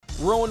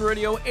Rowan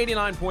Radio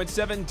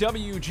 89.7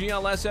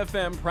 WGLS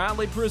FM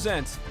proudly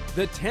presents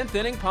the 10th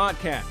Inning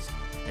Podcast,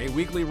 a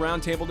weekly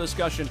roundtable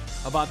discussion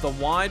about the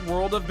wide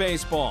world of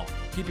baseball,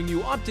 keeping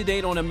you up to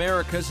date on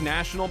America's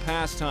national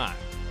pastime.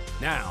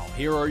 Now,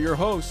 here are your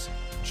hosts,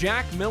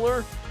 Jack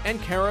Miller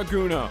and Kara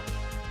Guno.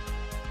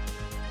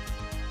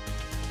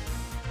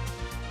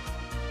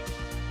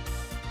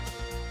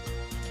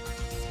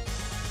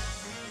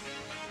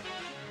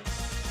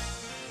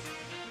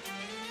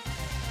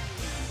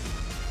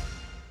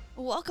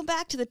 Welcome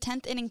back to the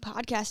 10th Inning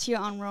Podcast here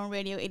on Rowan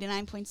Radio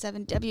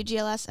 89.7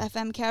 WGLS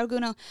FM. Kara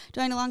Guno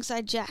joined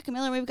alongside Jack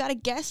Miller. We've got a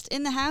guest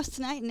in the house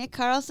tonight, Nick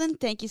Carlson.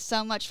 Thank you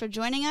so much for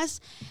joining us.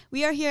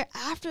 We are here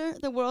after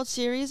the World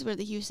Series where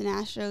the Houston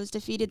Astros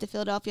defeated the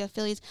Philadelphia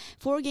Phillies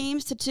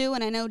 4-2,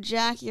 and I know,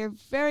 Jack, you're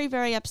very,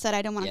 very upset.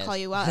 I don't want to call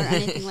you out or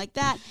anything like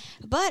that,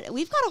 but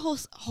we've got a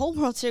whole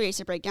World Series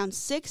to break down,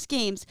 6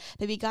 games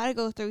that we got to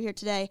go through here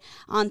today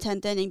on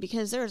 10th Inning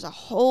because there's a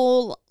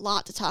whole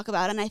lot to talk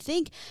about, and I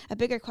think a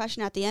bigger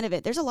question at the end of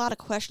it, there's a lot of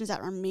questions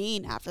that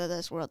remain after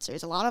this World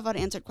Series, a lot of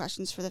unanswered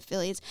questions for the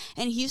Phillies.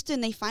 And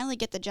Houston, they finally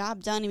get the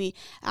job done. I mean,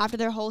 after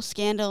their whole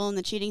scandal and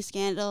the cheating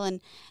scandal,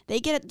 and they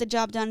get the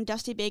job done.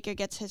 Dusty Baker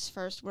gets his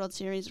first World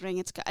Series ring.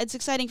 It's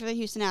exciting for the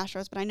Houston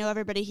Astros, but I know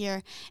everybody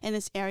here in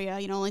this area,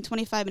 only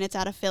 25 minutes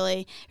out of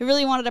Philly, who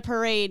really wanted a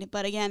parade.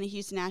 But again, the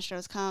Houston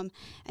Astros come.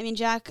 I mean,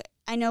 Jack,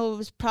 I know it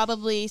was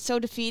probably so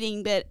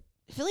defeating, but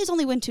Phillies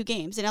only win 2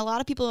 games, and a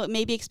lot of people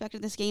maybe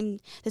expected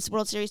this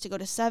World Series to go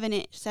to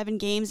seven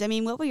games. I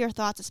mean, what were your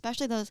thoughts,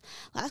 especially those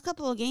last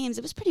couple of games?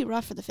 It was pretty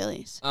rough for the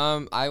Phillies.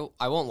 I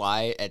won't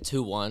lie. At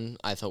 2-1,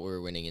 I thought we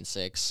were winning in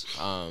 6.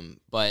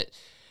 But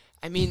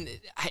I mean,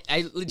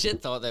 I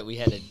legit thought that we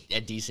had a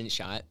decent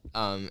shot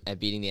at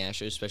beating the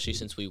Astros, especially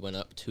since we went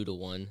up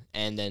 2-1,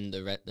 and then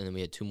then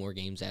we had 2 more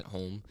games at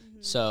home.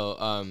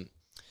 Mm-hmm.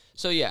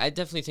 So yeah, I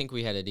definitely think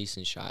we had a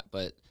decent shot,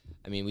 but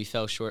I mean, we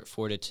fell short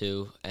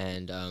 4-2,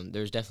 and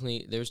there was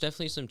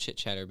definitely some chit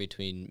chatter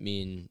between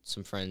me and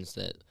some friends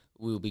that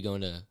we will be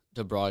going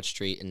to Broad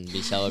Street and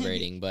be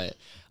celebrating. But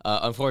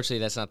unfortunately,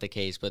 that's not the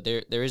case. But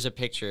there is a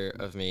picture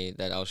of me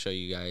that I'll show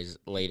you guys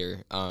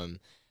later.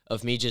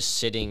 Of me just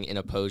sitting in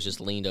a pose, just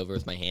leaned over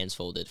with my hands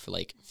folded for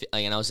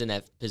and I was in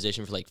that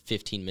position for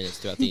 15 minutes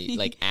throughout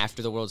the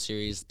after the World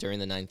Series, during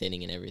the 9th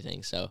inning and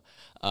everything. So.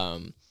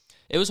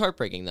 It was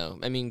heartbreaking, though.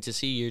 I mean, to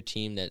see your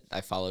team that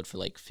I followed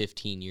for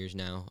 15 years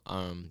now,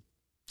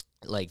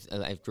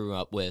 I grew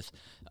up with,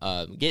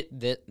 get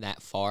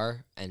that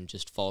far and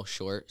just fall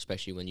short,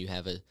 especially when you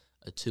have a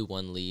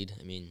 2-1 lead.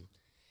 I mean,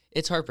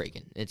 it's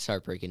heartbreaking. It's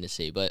heartbreaking to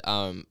see. But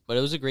it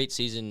was a great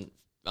season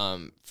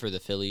for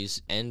the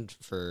Phillies and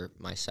for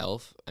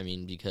myself. I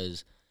mean,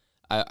 because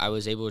I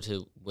was able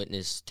to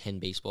witness 10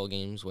 baseball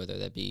games, whether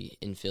that be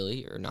in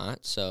Philly or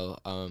not. So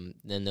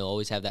then they'll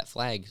always have that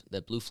flag,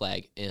 that blue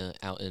flag,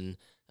 out in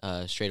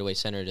straightaway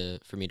center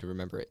for me to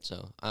remember it.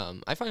 So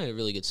I find it a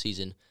really good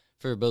season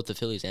for both the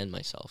Phillies and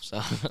myself.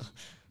 So.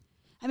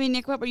 I mean,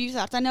 Nick, what were your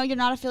thoughts? I know you're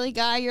not a Philly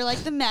guy. You're like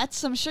the Mets.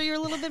 So I'm sure you're a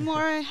little bit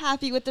more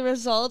happy with the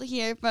result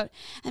here. But,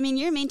 I mean,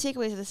 your main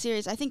takeaways of the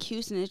series, I think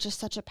Houston is just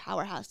such a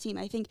powerhouse team.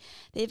 I think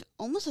they've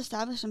almost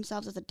established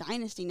themselves as a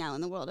dynasty now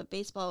in the world of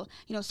baseball.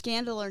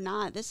 Scandal or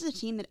not, this is a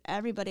team that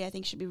everybody, I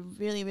think, should be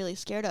really, really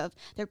scared of.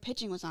 Their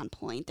pitching was on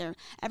point.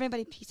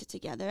 Everybody pieced it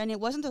together. And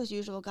it wasn't those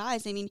usual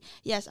guys. I mean,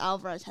 yes,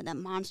 Alvarez had that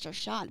monster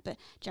shot. But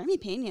Jeremy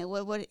Pena,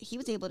 what he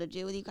was able to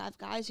do, you have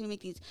guys who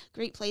make these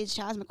great plays.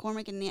 Chas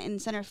McCormick in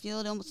center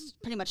field almost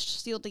pretty much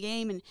sealed the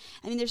game. And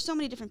I mean, there's so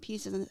many different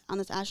pieces on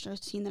this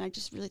Astros team that I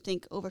just really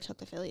think overtook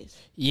the Phillies.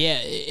 Yeah,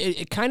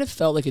 it kind of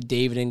felt like a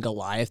David and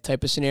Goliath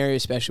type of scenario,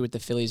 especially with the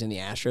Phillies and the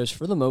Astros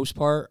for the most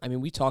part. I mean,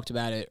 we talked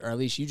about it, or at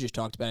least you just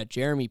talked about it.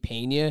 Jeremy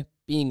Pena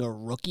being a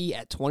rookie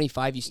at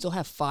 25, you still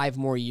have 5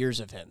 more years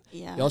of him.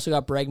 Yeah. You also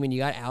got Bregman, you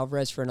got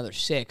Alvarez for another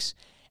 6,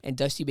 and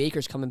Dusty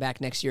Baker's coming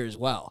back next year as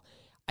well.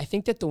 I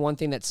think that the one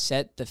thing that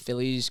set the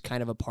Phillies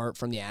kind of apart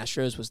from the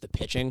Astros was the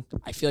pitching.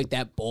 I feel like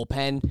that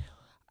bullpen,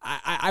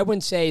 I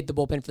wouldn't say the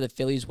bullpen for the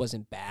Phillies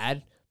wasn't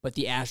bad, but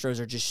the Astros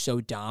are just so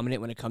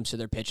dominant when it comes to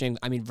their pitching.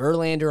 I mean,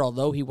 Verlander,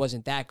 although he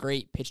wasn't that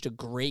great, pitched a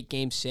great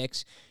Game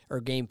 6 or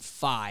Game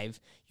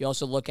 5. You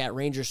also look at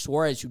Ranger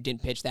Suarez, who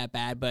didn't pitch that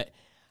bad, but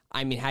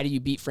I mean, how do you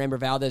beat Framber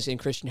Valdez and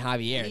Christian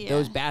Javier? Yeah.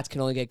 Those bats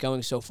can only get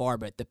going so far,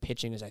 but the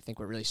pitching is, I think,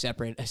 what really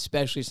separated,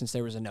 especially since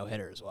there was a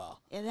no-hitter as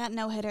well. Yeah, that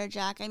no-hitter,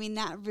 Jack, I mean,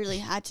 that really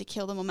had to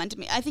kill the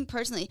momentum. I think,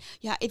 personally,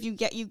 if you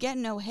get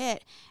no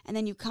hit, and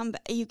then you come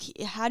back,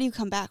 how do you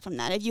come back from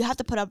that? If you have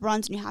to put up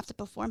runs and you have to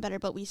perform better,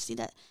 but we see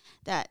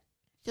that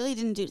Philly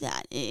didn't do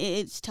that.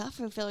 It's tough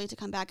for Philly to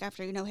come back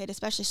after a no-hit,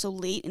 especially so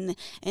late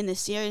in the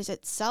series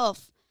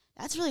itself.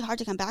 that's really hard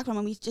to come back from.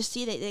 And we just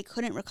see that they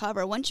couldn't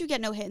recover. Once you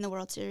get no hit in the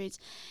World Series,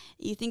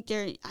 you think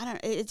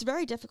it's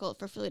very difficult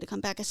for Philly to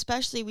come back,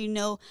 especially we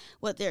know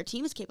what their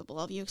team is capable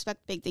of. You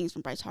expect big things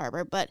from Bryce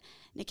Harper, but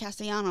Nick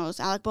Castellanos,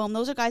 Alec Boehm,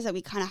 those are guys that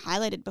we kind of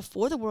highlighted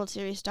before the World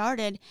Series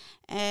started,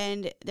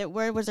 and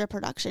where was their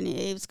production?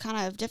 It was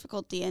kind of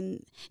difficulty,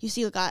 and you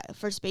see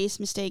first base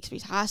mistakes,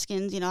 Rhys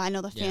Hoskins, I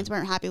know the fans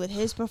weren't happy with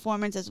his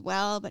performance as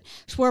well, but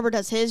Schwarber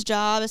does his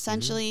job,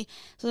 essentially.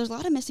 So there's a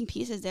lot of missing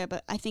pieces there,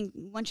 but I think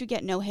once you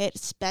get no hit,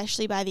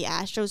 especially by the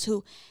Astros,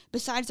 who,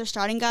 besides their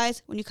starting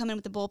guys, when you come in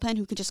with the bullpen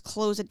who can just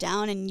close it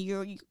down and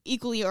you're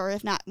equally or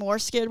if not more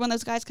scared when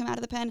those guys come out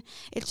of the pen,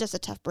 it's just a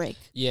tough break.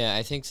 Yeah,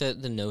 I think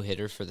that the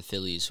no-hitter for the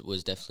Phillies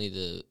was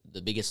definitely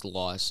the biggest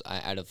loss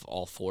out of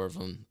all four of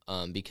them,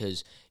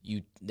 because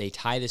they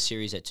tie the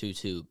series at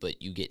 2-2,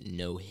 but you get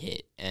no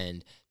hit,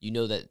 and you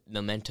know that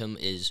momentum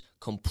is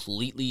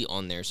completely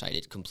on their side.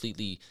 It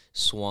completely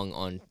swung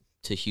on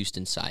to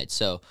Houston's side.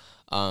 So,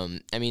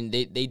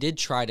 they did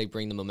try to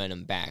bring the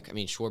momentum back. I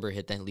mean, Schwarber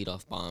hit that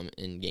leadoff bomb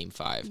in Game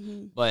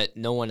 5, but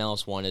no one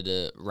else wanted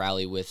to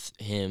rally with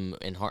him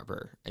and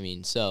Harper.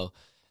 The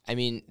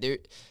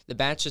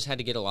bats just had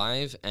to get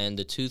alive, and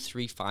the 2,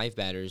 3, 5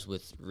 batters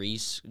with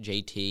Rhys,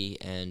 JT,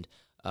 and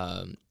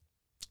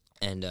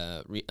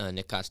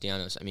Nick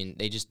Castellanos,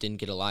 they just didn't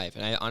get alive.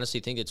 And I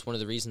honestly think it's one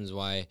of the reasons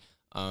why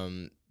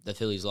the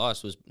Phillies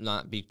lost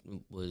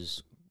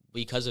was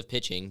because of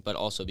pitching, but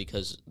also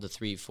because the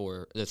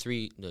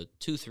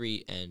 2,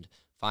 3, and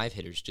 5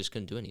 hitters just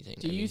couldn't do anything.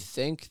 Do you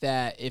think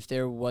that if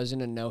there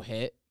wasn't a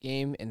no-hit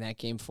game in that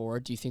Game 4,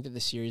 do you think that the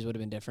series would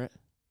have been different?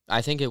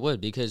 I think it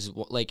would, because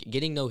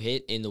getting no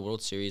hit in the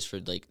World Series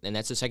and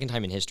that's the second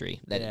time in history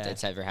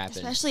that's ever happened.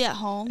 Especially at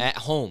home. At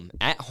home.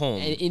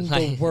 And in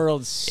the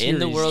World Series. In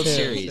the World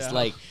Series.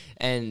 Yeah.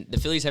 And the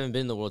Phillies haven't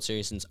been in the World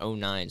Series since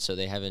 2009, so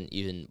they haven't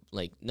even,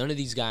 none of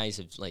these guys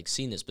have,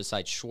 seen this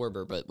besides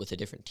Schwarber, but with a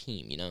different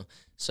team,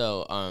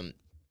 So,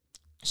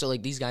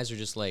 these guys are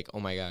just oh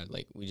my God,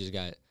 we just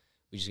got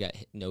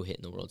no hit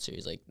in the World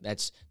Series.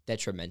 That's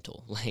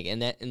detrimental.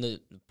 And the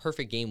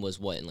perfect game was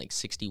in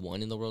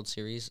 61 in the World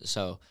Series.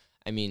 So,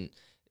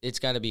 it's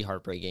got to be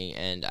heartbreaking.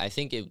 And I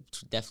think it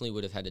definitely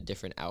would have had a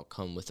different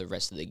outcome with the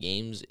rest of the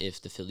games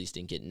if the Phillies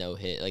didn't get no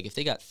hit. If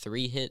they got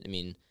 3 hit,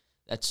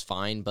 that's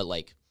fine. But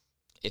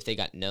if they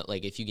got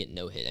if you get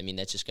no hit,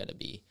 that's just got to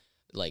be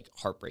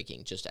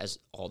heartbreaking, just as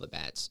all the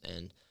bats.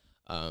 And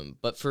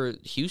but for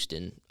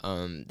Houston,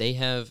 they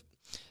have.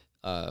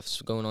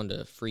 So going on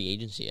to free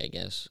agency, I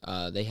guess,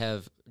 they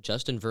have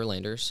Justin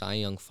Verlander, Cy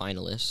Young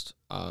finalist,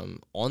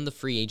 on the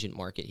free agent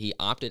market. He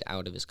opted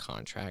out of his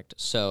contract.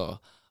 So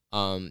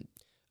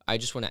I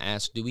just want to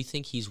ask, do we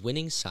think he's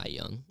winning Cy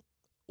Young,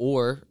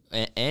 or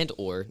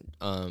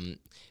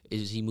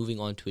is he moving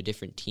on to a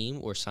different team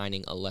or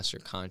signing a lesser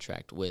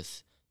contract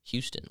with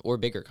Houston or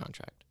bigger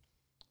contract?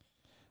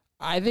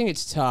 I think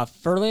it's tough.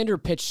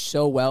 Verlander pitched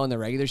so well in the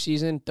regular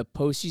season. The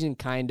postseason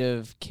kind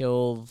of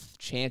killed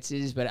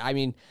chances, but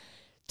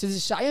does the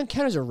Cy Young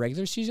count as a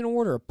regular season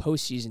award or a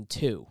postseason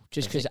too?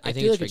 Just because I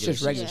feel like it's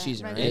just regular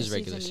season, right? It is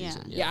regular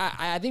season. Yeah,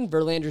 I think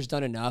Verlander's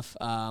done enough.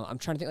 I'm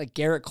trying to think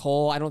Garrett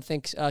Cole. I don't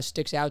think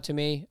sticks out to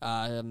me.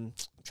 I'm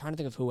trying to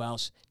think of who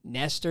else.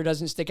 Nestor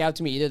doesn't stick out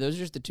to me either. Those are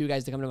just the 2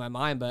 guys that come to my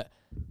mind. But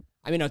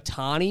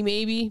Ohtani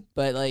maybe,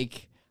 but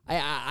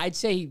I'd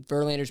say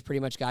Verlander's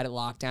pretty much got it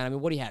locked down.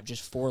 What do you have?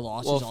 Just 4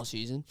 losses all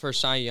season? For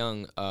Cy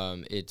Young,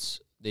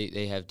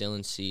 they have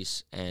Dylan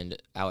Cease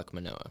and Alek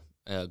Manoah.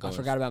 I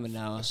forgot about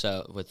Manoah.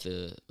 So with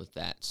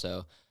that,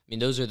 so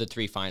those are the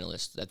 3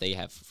 finalists that they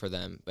have for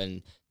them.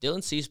 And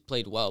Dylan Cease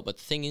played well, but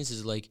the thing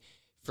is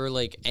for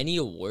any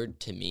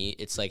award to me,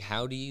 it's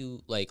how do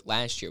you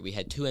last year we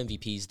had 2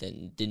 MVPs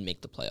that didn't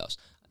make the playoffs.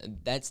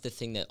 That's the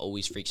thing that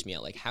always freaks me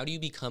out. How do you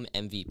become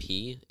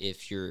MVP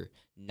if you're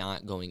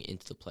not going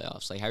into the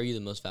playoffs? How are you the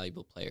most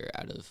valuable player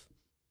out of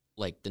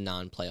the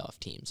non-playoff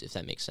teams, if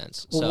that makes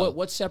sense? Well, so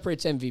what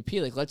separates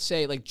MVP? Let's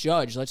say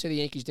Judge. Let's say the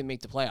Yankees didn't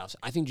make the playoffs.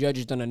 I think Judge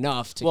has done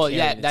enough to. Well, carry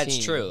yeah, the that's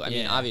team. true.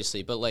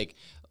 Obviously, but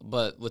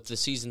with the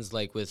seasons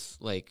with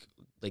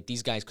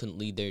these guys couldn't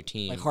lead their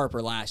team. Like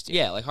Harper last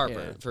year. Yeah,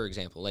 Harper, for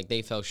example.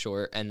 They fell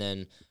short, and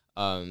then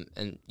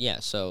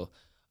So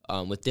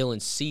with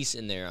Dylan Cease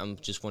in there, I'm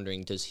just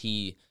wondering, does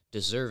he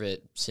deserve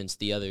it since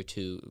the other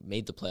 2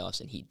 made the playoffs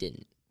and he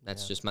didn't?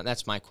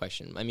 That's my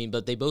question.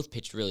 But they both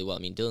pitched really well.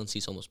 Dylan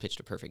Cease almost pitched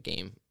a perfect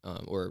game,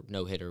 or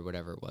no hit or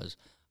whatever it was,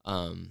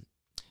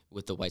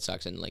 with the White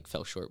Sox, and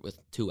fell short with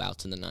 2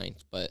 outs in the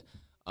 9th.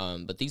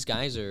 But these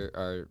guys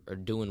are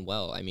doing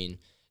well.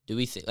 Do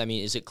we think?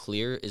 Is it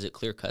clear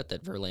cut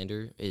that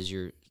Verlander is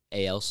your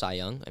AL Cy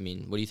Young?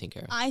 What do you think,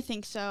 Kara? I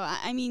think so.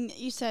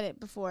 You said it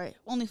before.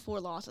 Only 4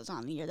 losses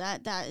on the year.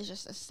 That is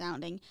just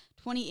astounding.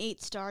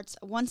 28 starts,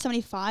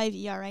 175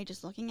 ERA.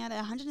 Just looking at it,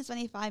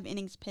 175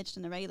 innings pitched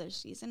in the regular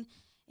season.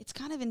 It's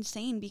kind of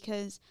insane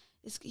because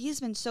he's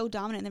been so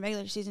dominant in the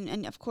regular season,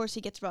 and of course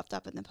he gets roughed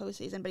up in the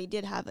postseason. But he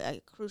did have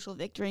a crucial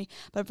victory.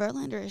 But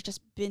Verlander has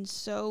just been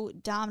so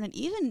dominant.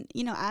 Even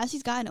as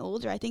he's gotten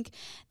older, I think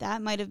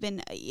that might have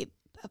been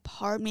a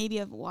part maybe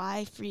of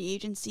why free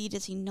agency?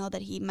 Does he know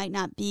that he might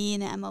not be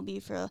in the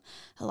MLB for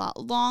a lot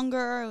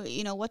longer?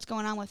 You know, what's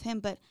going on with him?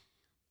 But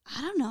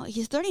I don't know.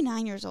 He's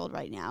 39 years old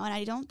right now, and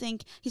I don't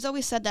think he's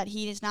always said that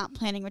he is not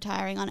planning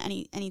retiring on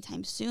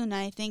anytime soon. And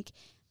I think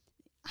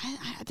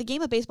the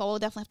game of baseball will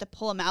definitely have to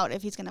pull him out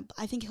if he's gonna.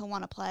 I think he'll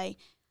want to play.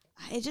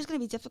 It's just going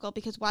to be difficult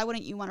because why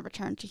wouldn't you want to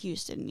return to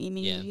Houston? I mean,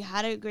 you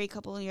had a great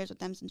couple of years with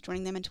them since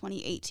joining them in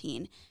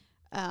 2018,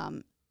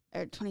 or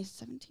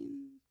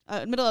 2017,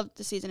 middle of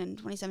the season in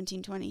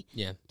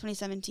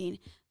 2017.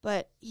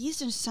 But he's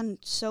just done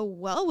so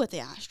well with the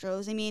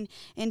Astros. I mean,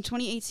 in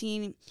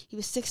 2018, he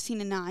was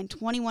 16-9,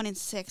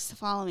 21-6 the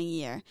following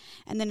year.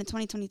 And then in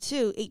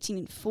 2022,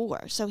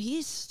 18-4. So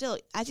he's still,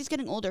 as he's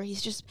getting older,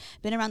 he's just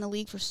been around the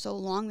league for so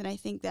long that I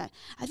think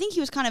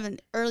he was kind of an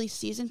early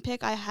season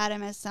pick. I had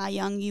him as Cy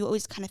Young. You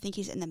always kind of think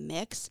he's in the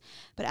mix.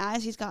 But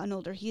as he's gotten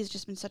older, he's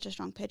just been such a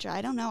strong pitcher.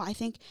 I don't know. I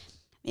think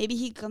maybe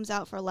he comes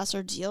out for a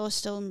lesser deal,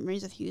 still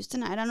remains with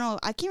Houston. I don't know.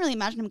 I can't really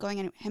imagine him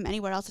going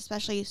anywhere else,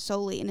 especially so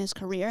late in his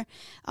career.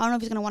 I don't know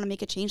if he's going to want to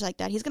make a change like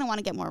that. He's going to want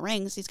to get more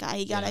rings. He's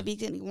going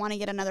to want to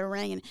get another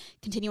ring and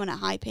continue on a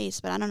high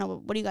pace. But I don't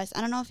know. What do you guys?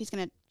 I don't know if he's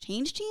going to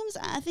change teams.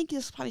 I think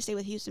he'll probably stay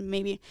with Houston.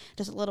 Maybe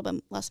just a little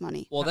bit less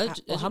money. Well,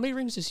 how many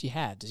rings does he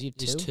have? Does he have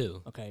 2? He's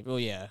 2. Okay. Well,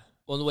 yeah.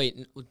 Well,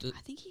 wait.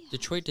 I think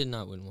Detroit did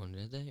not win one,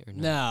 did they? Or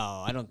no?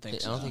 No, I don't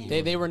think so.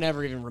 They were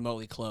never even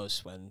remotely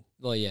close when.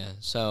 Well, yeah.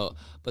 So,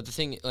 but the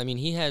thing, I mean,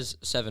 he has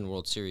 7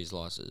 World Series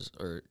losses,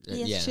 or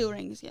he has 2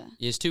 rings. Yeah,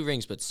 he has 2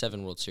 rings, but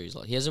 7 World Series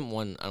losses. He hasn't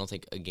won, I don't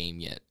think, a game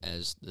yet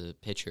as the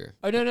pitcher.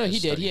 Oh no, he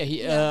did. Yeah,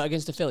 he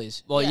against the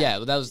Phillies. Well, yeah,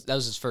 but that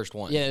was his first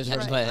one. Yeah,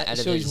 right.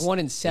 So he's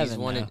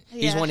 1-7.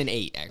 He's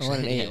 1-8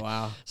 actually. 1-8.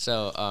 Wow.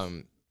 So,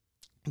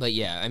 but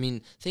yeah, I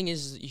mean, thing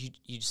is,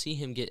 you see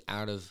him get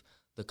out of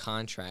the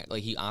contract,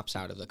 like he opts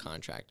out of the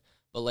contract,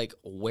 but like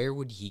where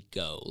would he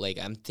go? Like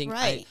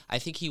I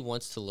think he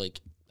wants to,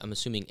 like, I'm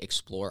assuming,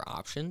 explore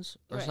options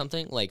or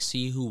something, like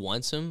see who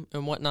wants him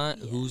and whatnot,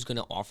 who's going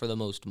to offer the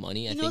most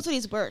money. He knows what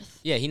he's worth.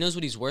 Yeah, he knows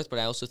what he's worth, but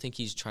I also think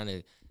he's trying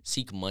to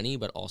seek money,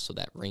 but also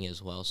that ring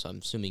as well. So I'm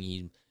assuming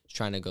he's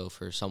trying to go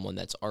for someone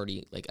that's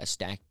already like a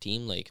stacked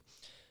team, like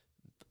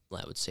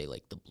I would say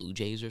like the Blue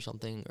Jays or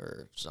something,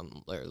 or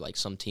like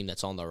some team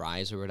that's on the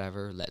rise or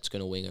whatever that's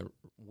going to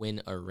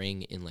win a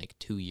ring in like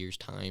 2 years'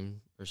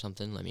 time or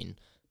something. I mean,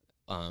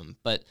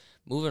 but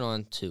moving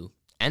on to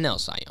NL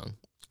Cy Young,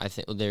 I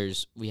think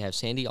we have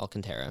Sandy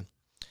Alcantara,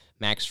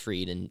 Max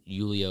Fried, and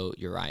Julio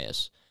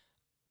Urias.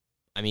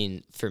 I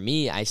mean, for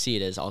me, I see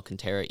it as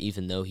Alcantara,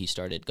 even though he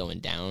started going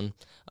down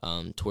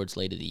towards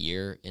late of the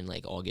year in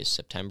like August,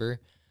 September.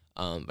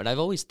 But I've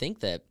always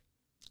think that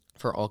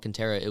for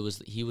Alcantara,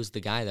 he was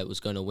the guy that was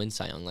going to win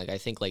Cy Young. Like I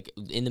think like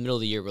in the middle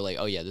of the year, we're like,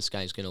 oh yeah, this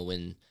guy's going to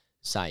win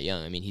Cy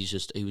Young. I mean,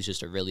 he was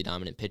just a really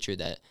dominant pitcher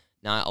that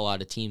not a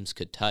lot of teams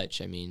could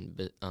touch. I mean,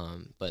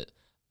 but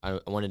I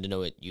wanted to know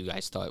what you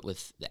guys thought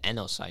with the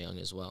NL Cy Young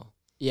as well.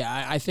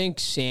 Yeah, I think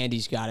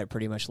Sandy's got it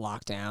pretty much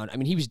locked down. I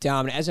mean, he was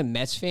dominant. As a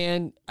Mets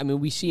fan, I mean,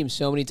 we see him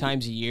so many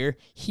times a year.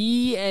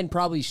 He and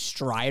probably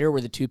Strider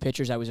were the 2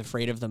 pitchers I was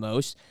afraid of the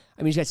most.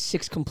 I mean, he's got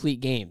 6 complete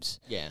games.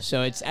 Yeah.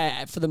 So it's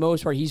for the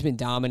most part, he's been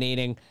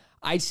dominating.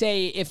 I'd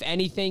say, if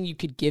anything, you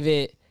could give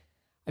it.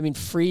 I mean,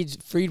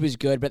 Fried was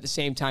good, but at the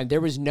same time,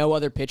 there was no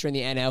other pitcher in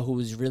the NL who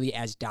was really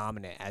as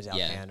dominant as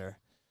Alcantara.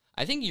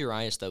 I think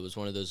Urias, though, was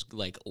one of those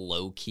like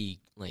low key,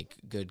 like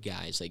good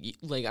guys.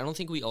 Like I don't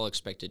think we all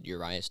expected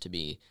Urias to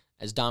be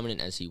as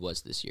dominant as he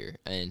was this year,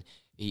 and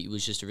he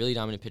was just a really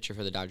dominant pitcher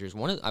for the Dodgers.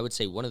 I would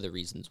say one of the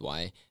reasons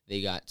why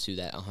they got to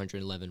that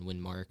 111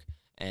 win mark.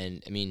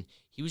 And I mean,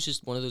 he was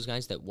just one of those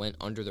guys that went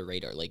under the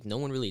radar. Like no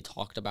one really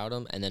talked about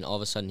him, and then all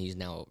of a sudden he's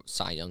now a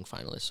Cy Young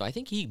finalist. So I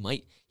think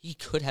he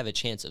could have a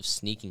chance of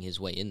sneaking his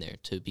way in there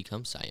to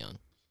become Cy Young.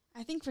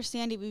 I think for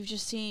Sandy, we've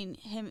just seen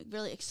him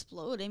really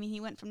explode. I mean,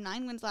 he went from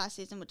 9 wins last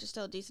season, which is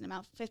still a decent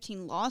amount,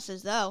 15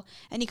 losses, though,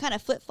 and he kind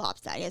of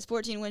flip-flops that. He has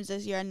 14 wins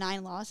this year and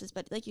 9 losses,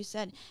 but like you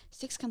said,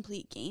 6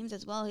 complete games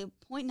as well. He had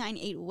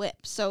 .98 whip.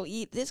 So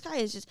this guy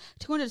is just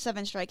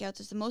 207 strikeouts.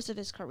 It's the most of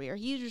his career.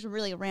 He just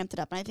really ramped it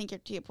up, and I think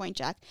to your point,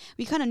 Jack,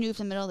 we kind of knew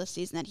from the middle of the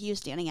season that he was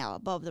standing out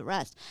above the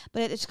rest.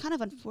 But it's kind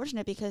of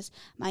unfortunate because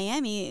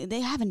Miami,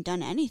 they haven't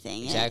done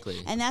anything. Exactly.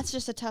 And that's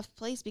just a tough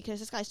place because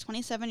this guy's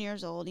 27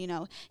 years old. You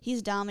know,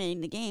 he's dominating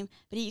the game,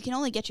 but he can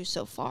only get you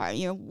so far.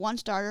 You're one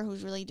starter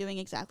who's really doing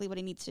exactly what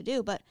he needs to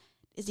do, but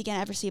is he going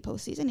to ever see a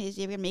postseason? Is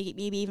he ever going to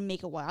maybe even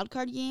make a wild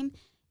card game?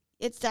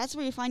 That's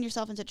where you find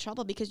yourself into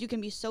trouble because you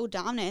can be so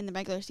dominant in the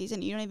regular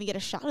season, you don't even get a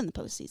shot in the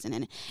postseason.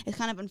 And it's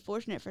kind of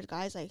unfortunate for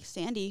guys like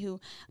Sandy,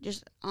 who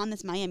just on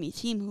this Miami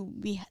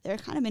team, they're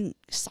kind of been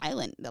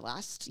silent the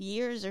last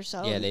years or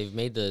so. Yeah, they've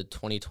made the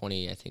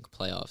 2020, I think,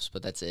 playoffs,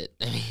 but that's it.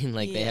 I mean,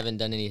 they haven't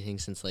done anything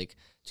since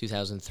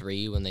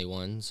 2003 when they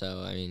won.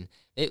 So I mean,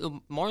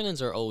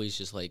 Marlins are always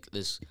just like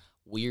this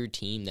weird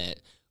team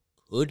that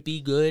could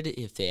be good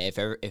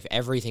if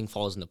everything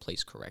falls into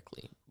place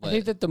correctly. I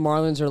think that the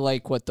Marlins are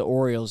like what the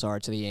Orioles are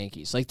to the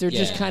Yankees. Like they're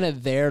just kind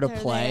of there to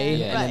play,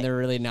 there. and then they're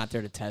really not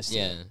there to test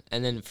it.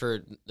 And then for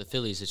the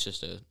Phillies, it's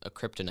just a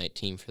kryptonite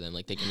team for them.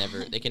 Like they can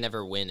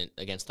never win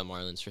against the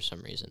Marlins for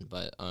some reason.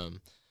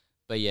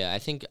 But yeah, I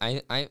think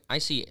I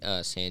see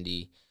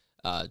Sandy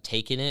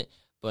taking it.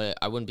 But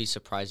I wouldn't be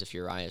surprised if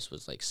Urias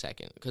was like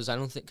second,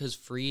 because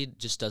Fried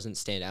just doesn't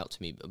stand out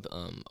to me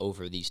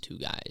over these two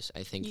guys.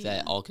 I think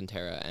that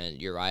Alcantara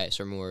and Urias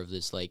are more of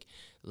this like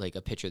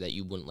a pitcher that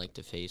you wouldn't like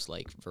to face,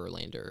 like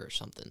Verlander or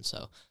something.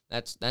 So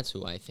that's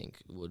who I think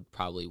would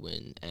probably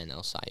win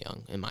NL Cy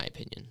Young, in my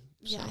opinion.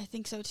 Yeah, I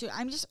think so too.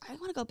 I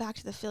want to go back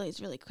to the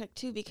Phillies really quick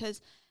too, because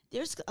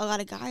there's a lot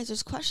of guys.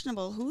 There's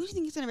questionable. Who do you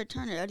think is going to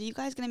return it? Are you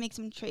guys going to make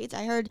some trades?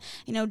 I heard,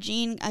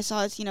 Gene, I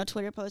saw his,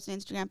 Twitter post and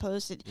Instagram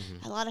post.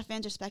 A lot of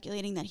fans are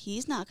speculating that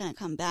he's not going to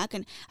come back.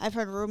 And I've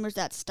heard rumors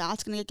that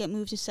Stott's going to get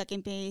moved to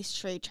second base.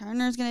 Trey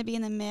Turner's going to be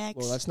in the mix.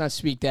 Well, let's not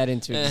speak that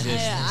into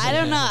existence. I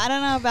don't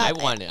know about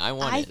I want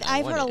it.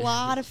 I've heard a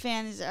lot of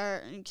fans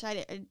are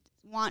excited,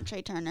 want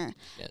Trey Turner.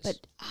 Yes.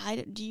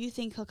 But do you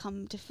think he'll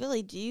come to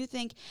Philly? Do you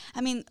think,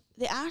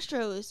 the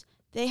Astros,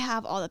 they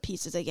have all the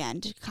pieces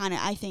again to kind of,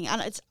 I think,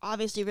 it's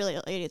obviously really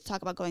early to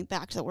talk about going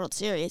back to the World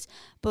Series,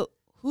 but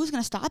who's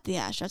going to stop the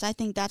Astros? I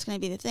think that's going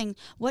to be the thing.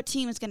 What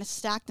team is going to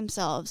stack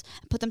themselves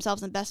and put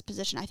themselves in the best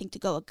position, I think, to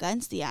go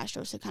against the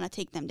Astros to kind of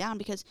take them down?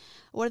 Because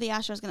what are the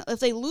Astros going to, if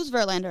they lose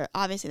Verlander,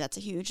 obviously that's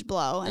a huge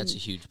blow. That's a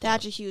huge blow.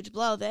 That's a huge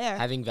blow there.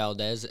 Having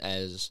Valdez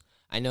as,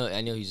 I know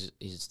he's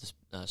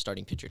the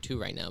starting pitcher too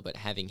right now, but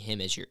having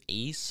him as your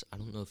ace, I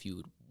don't know if you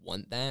would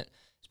want that,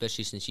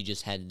 especially since he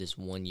just had this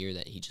 1 year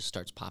that he just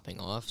starts popping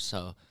off.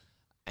 So,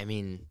 I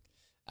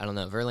don't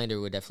know.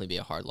 Verlander would definitely be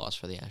a hard loss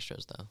for the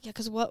Astros, though. Yeah,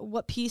 because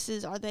what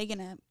pieces are they going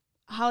to,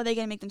 how are they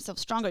going to make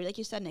themselves stronger? Like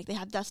you said, Nick, they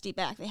have Dusty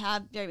back. They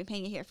have Jeremy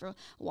Pena here for a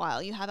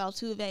while. You have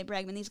Altuve,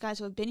 Bregman, these guys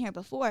who have been here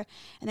before.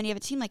 And then you have a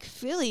team like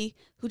Philly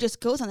who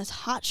just goes on this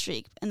hot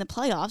streak in the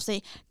playoffs.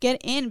 They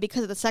get in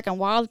because of the second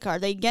wild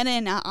card. They get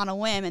in on a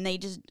whim, and they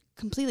just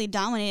completely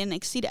dominate and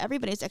exceed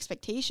everybody's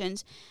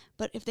expectations.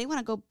 But if they want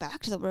to go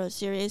back to the World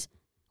Series,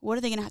 what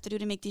are they going to have to do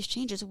to make these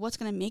changes? What's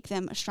going to make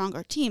them a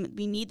stronger team?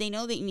 They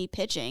know they need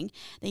pitching.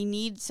 They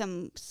need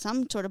some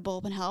sort of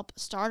bullpen help,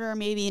 starter,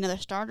 maybe another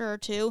starter or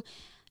two.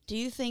 Do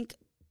you think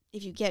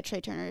if you get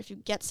Trey Turner, if you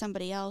get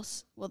somebody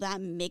else, will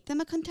that make them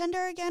a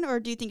contender again?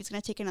 Or do you think it's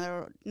going to take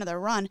another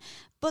run?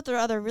 But there are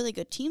other really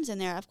good teams in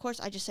there. Of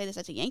course, I just say this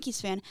as a Yankees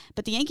fan,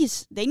 but the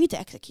Yankees, they need to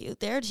execute.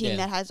 They're a team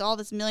that has all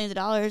this millions of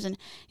dollars and,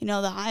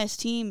 the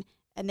highest team,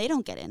 and they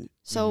don't get in.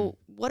 So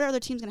what are other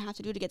teams going to have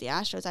to do to get the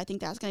Astros? I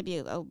think that's going to be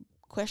a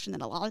question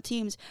that a lot of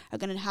teams are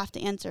going to have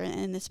to answer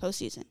in this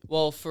postseason.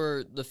 Well,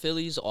 for the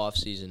Phillies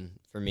offseason,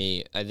 for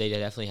me, they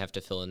definitely have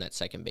to fill in that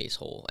second base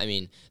hole.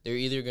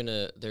 They're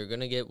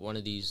gonna get one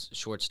of these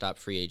shortstop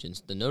free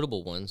agents. The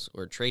notable ones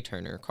were Trey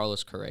Turner,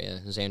 Carlos Correa,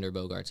 Xander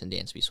Bogaerts, and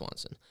Dansby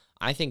Swanson.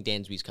 I think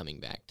Dansby's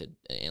coming back to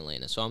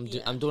Atlanta, so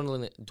I'm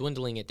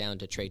dwindling it down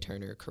to Trey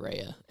Turner,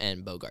 Correa,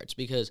 and Bogaerts,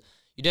 because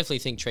you definitely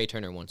think Trey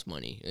Turner wants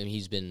money.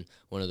 He's been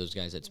one of those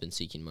guys that's been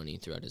seeking money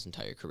throughout his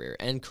entire career.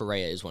 And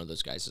Correa is one of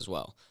those guys as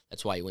well.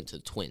 That's why he went to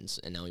the Twins,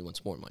 and now he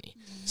wants more money.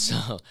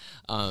 So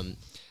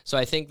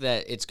I think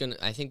that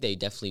I think they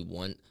definitely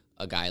want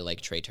a guy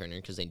like Trey Turner,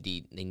 because they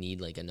need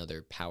like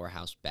another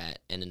powerhouse bat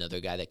and another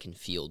guy that can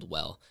field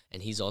well.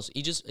 And he's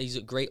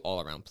a great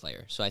all-around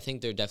player. So I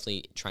think they're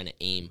definitely trying to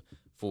aim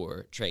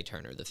for Trey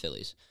Turner, the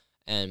Phillies.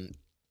 And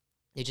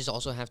they just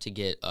also have to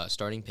get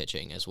starting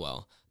pitching as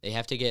well. They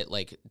have to get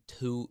like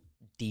two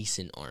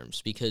decent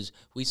arms, because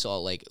we saw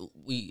like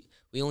we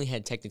only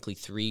had technically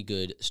 3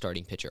 good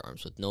starting pitcher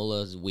arms with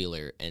Nola,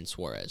 Wheeler, and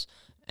Suarez.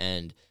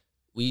 And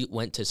we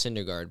went to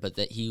Syndergaard, but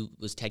that he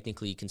was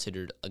technically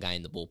considered a guy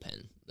in the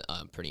bullpen,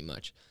 pretty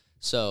much.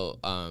 So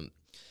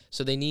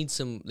they need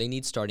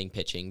starting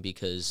pitching,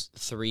 because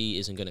 3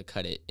 isn't going to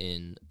cut it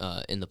in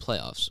the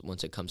playoffs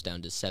once it comes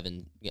down to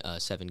 7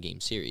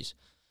 game series.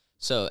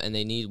 So, and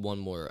they need one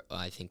more,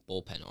 I think,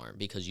 bullpen arm,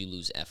 because you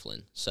lose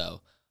Eflin. So,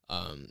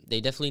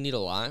 they definitely need a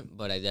lot,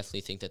 but I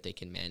definitely think that they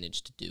can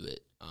manage to do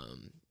it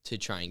to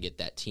try and get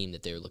that team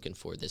that they're looking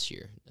for this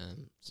year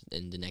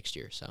and the next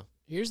year. So,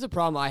 here's the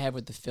problem I have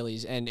with the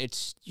Phillies, and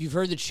you've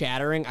heard the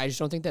chattering. I just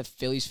don't think that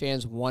Phillies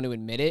fans want to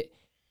admit it,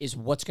 is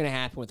what's going to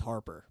happen with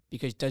Harper,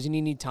 because doesn't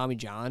he need Tommy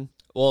John?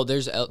 Well,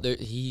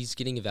 he's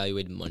getting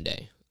evaluated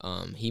Monday.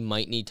 He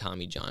might need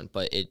Tommy John,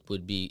 but it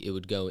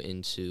would go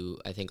into,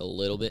 I think, a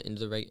little bit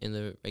into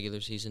the regular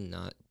season,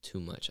 not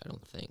too much, I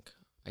don't think.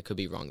 I could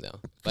be wrong though,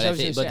 but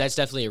that's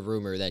definitely a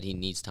rumor that he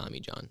needs Tommy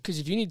John. Because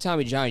if you need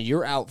Tommy John,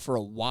 you're out for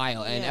a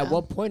while, and at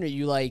what point are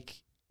you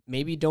like,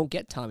 maybe don't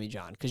get Tommy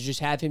John because just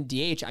have him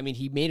DH. I mean,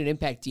 he made an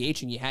impact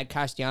DH, and you had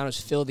Castellanos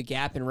fill the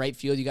gap in right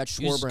field. You got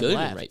Schwarber He's good in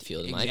left. in right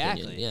field, in my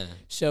opinion. Yeah.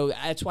 So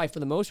that's why, for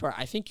the most part,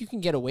 I think you can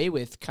get away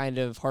with kind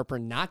of Harper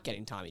not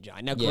getting Tommy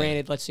John. Now,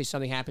 granted, let's say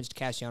something happens to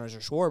Castellanos or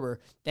Schwarber,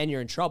 then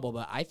you're in trouble.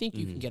 But I think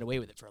you can get away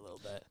with it for a little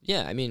bit.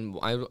 Yeah, I mean,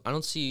 I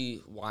don't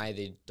see why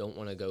they don't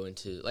want to go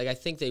into I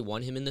think they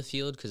want him in the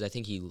field because I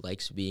think he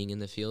likes being in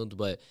the field.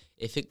 But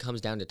if it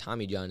comes down to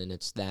Tommy John and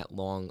it's that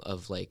long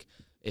of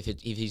if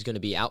he's going to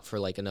be out for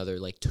another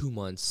 2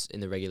 months in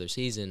the regular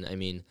season, I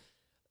mean,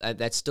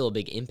 that's still a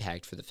big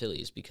impact for the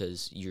Phillies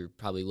because you're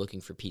probably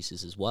looking for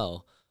pieces as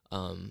well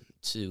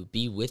to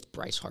be with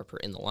Bryce Harper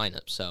in the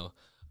lineup. So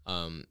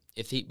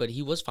but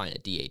he was fine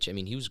at DH. I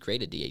mean, he was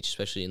great at DH,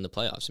 especially in the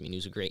playoffs. I mean,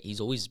 he's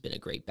always been a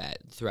great bat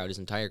throughout his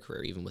entire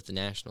career, even with the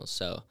Nationals.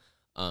 So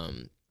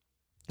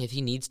if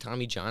he needs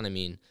Tommy John, I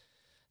mean,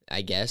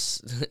 I guess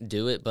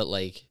do it, but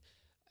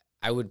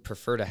I would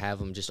prefer to have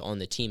him just on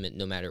the team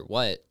no matter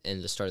what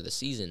in the start of the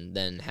season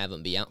than have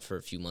him be out for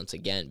a few months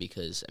again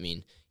because, I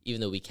mean,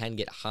 even though we can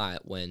get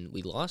hot when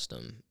we lost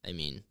him, I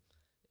mean,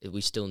 we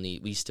still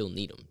need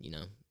him,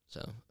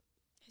 so.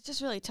 It's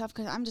just really tough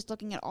because I'm just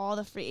looking at all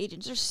the free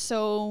agents. There's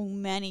so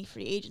many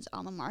free agents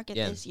on the market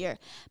this year,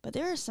 but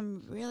there are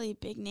some really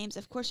big names.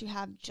 Of course, you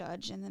have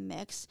Judge in the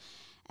mix,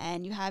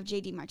 and you have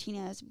J.D.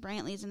 Martinez,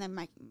 Brantley's, and then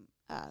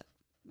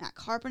Matt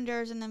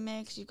Carpenter's in the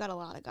mix. You've got a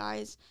lot of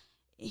guys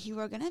who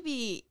are going to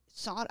be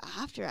sought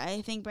after.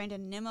 I think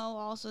Brandon Nimmo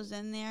also is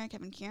in there,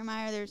 Kevin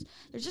Kiermaier.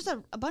 There's just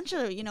a bunch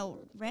of,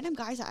 random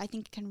guys that I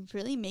think can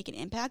really make an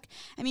impact.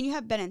 I mean, you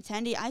have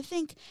Benintendi.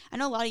 I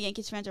know a lot of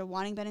Yankees fans are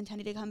wanting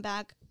Benintendi to come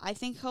back. I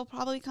think he'll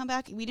probably come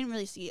back. We didn't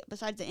really see it.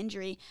 Besides the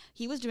injury,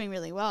 he was doing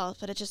really well,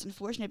 but it's just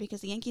unfortunate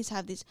because the Yankees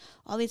have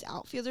all these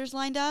outfielders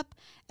lined up,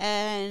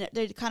 and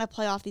they kind of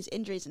play off these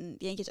injuries, and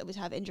the Yankees always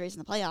have injuries in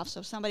the playoffs,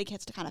 so somebody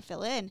gets to kind of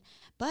fill in.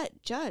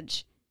 But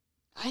Judge,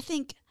 I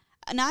think,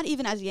 not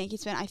even as a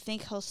Yankees fan, I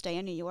think he'll stay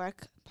in New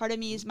York. Part of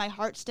me is my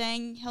heart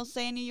saying he'll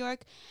stay in New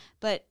York,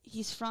 but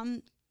he's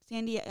from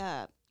San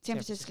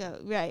Francisco,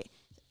 right?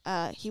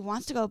 He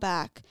wants to go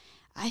back.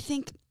 I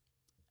think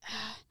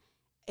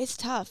it's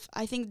tough.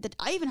 I think that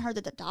I even heard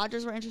that the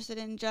Dodgers were interested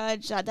in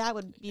Judge. That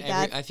would be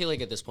bad. I feel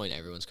like at this point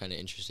everyone's kind of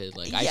interested.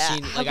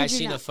 I've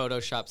seen a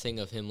Photoshop thing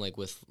of him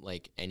with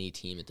any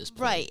team at this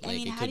point. Right. I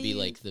mean, it could be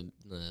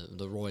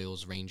the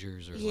Royals,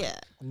 Rangers, or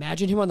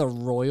Imagine him on the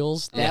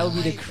Royals. That would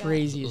be the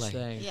craziest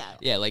thing.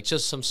 Yeah,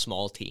 just some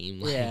small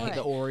team.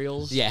 The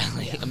Orioles. Yeah,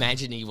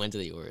 imagine he went to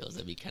the Orioles.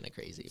 That'd be kind of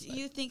crazy. Do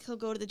you think he'll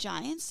go to the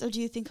Giants, or do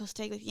you think he'll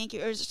stay with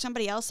Yankees, or is there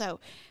somebody else that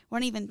we're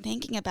not even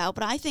thinking about?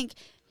 But I think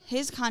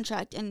his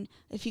contract, and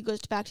if he goes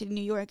back to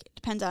New York, it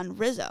depends on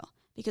Rizzo.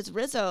 Because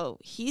Rizzo,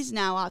 he's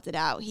now opted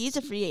out. He's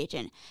a free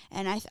agent.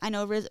 And I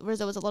know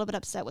Rizzo was a little bit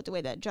upset with the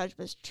way that Judge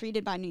was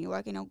treated by New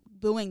York,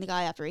 booing the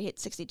guy after he hit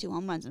 62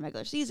 home runs in the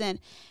regular season.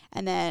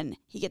 And then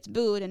he gets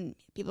booed, and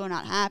people are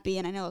not happy.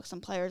 And I know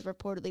some players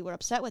reportedly were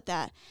upset with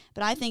that.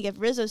 But I think if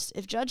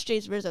Judge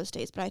stays, Rizzo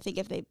stays. But I think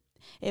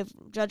if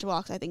Judge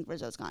walks, I think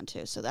Rizzo's gone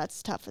too. So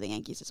that's tough for the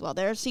Yankees as well.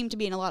 They seem to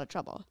be in a lot of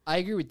trouble. I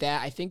agree with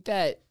that. I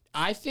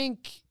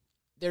think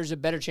there's a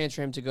better chance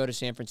for him to go to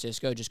San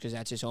Francisco just because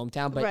that's his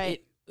hometown. But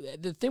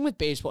the thing with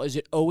baseball is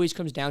it always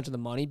comes down to the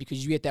money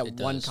because you get that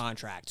one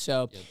contract.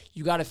 So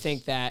you got to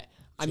think that,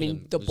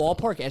 the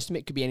ballpark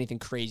estimate could be anything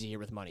crazy here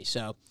with money.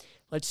 So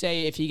let's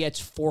say if he gets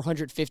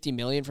 $450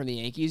 million from the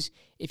Yankees,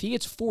 if he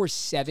gets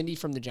 $470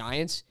 from the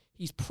Giants,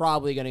 he's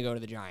probably going to go to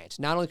the Giants.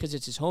 Not only because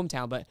it's his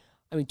hometown, but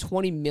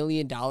 $20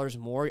 million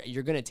more,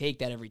 you're going to take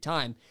that every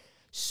time.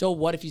 So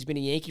what if he's been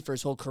a Yankee for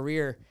his whole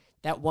career?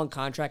 That one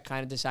contract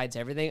kind of decides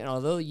everything. And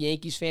although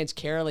Yankees fans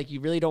care,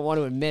 you really don't want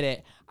to admit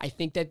it, I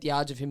think that the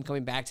odds of him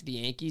coming back to the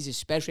Yankees,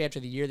 especially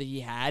after the year that he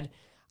had,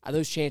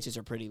 those chances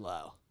are pretty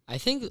low. I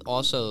think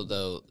also,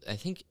 though,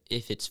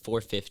 if it's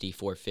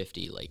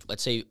 450,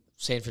 let's say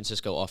San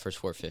Francisco offers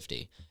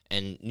 450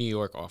 and New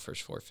York offers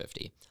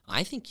 450,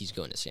 I think he's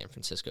going to San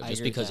Francisco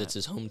just because it's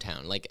his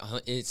hometown.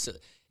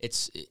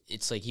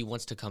 It's like he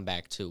wants to come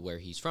back to where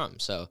he's from.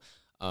 So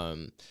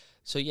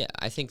yeah,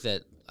 I think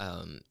that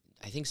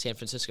I think San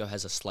Francisco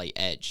has a slight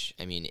edge,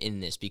 in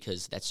this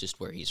because that's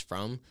just where he's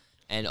from.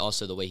 And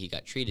also the way he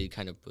got treated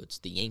kind of puts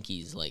the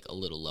Yankees, a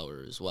little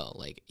lower as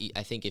well.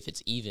 I think if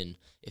it's even,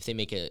 if they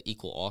make an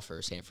equal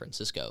offer, San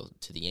Francisco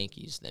to the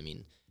Yankees,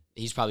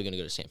 he's probably going to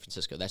go to San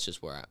Francisco. That's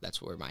just where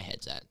my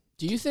head's at.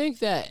 Do you think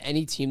that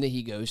any team that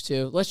he goes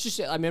to, let's just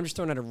say, I'm just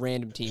throwing out a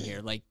random team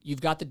here.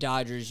 You've got the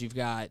Dodgers, you've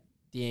got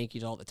the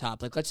Yankees all at the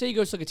top. Let's say he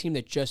goes to a team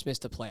that just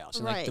missed the playoffs,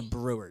 and the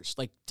Brewers.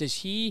 Does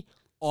he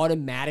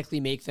automatically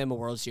make them a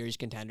World Series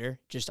contender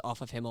just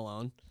off of him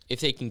alone?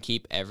 If they can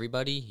keep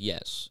everybody,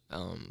 yes.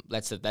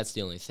 That's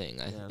the only thing.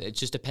 It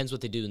just depends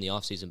what they do in the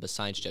offseason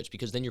besides Judge,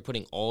 because then you're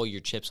putting all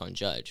your chips on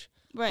Judge.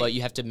 Right. But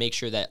you have to make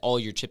sure that all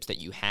your chips that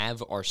you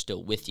have are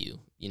still with you,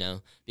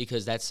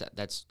 because that's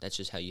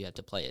just how you have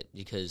to play it.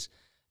 Because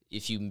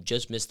if you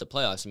just miss the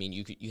playoffs,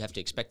 you have to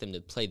expect them to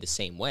play the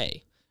same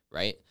way,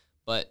 right?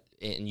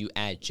 And you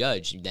add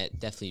Judge, that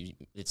definitely,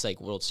 it's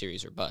like World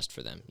Series or bust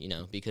for them,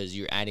 because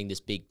you're adding this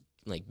big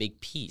big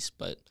piece,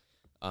 but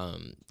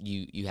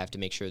you have to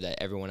make sure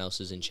that everyone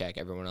else is in check,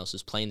 everyone else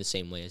is playing the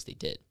same way as they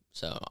did.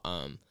 So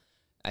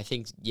I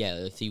think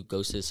if he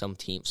goes to some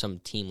team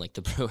like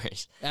the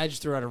Brewers, I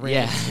just threw out a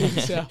rant.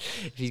 So.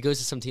 If he goes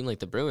to some team like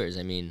the Brewers,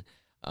 I mean,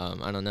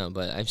 I don't know,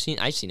 but I've seen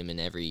him in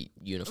every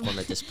uniform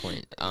at this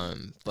point. But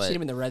I've seen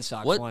him in the Red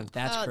Sox one.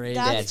 That's crazy.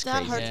 That's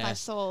that crazy. hurts my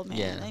soul, man.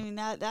 Yeah. I mean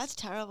that's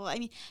terrible. I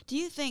mean, do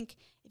you think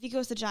if he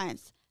goes to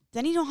Giants,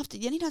 then he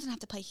doesn't have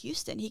to play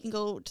Houston. He can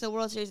go to the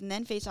World Series and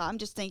then face off. I'm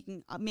just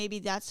thinking maybe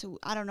that's who,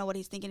 I don't know what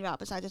he's thinking about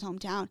besides his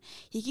hometown.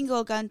 He can go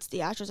against the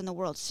Astros in the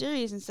World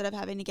Series instead of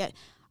having to get.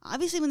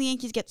 Obviously, when the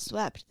Yankees get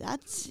swept,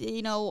 that's,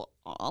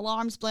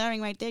 alarms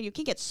blaring right there. You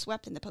can get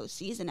swept in the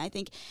postseason. I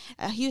think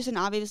Houston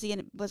obviously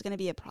was going to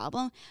be a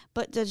problem,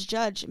 but does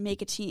Judge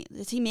make a team?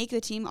 Does he make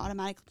the team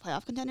automatic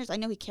playoff contenders? I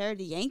know he carried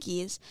the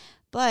Yankees,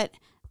 but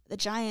the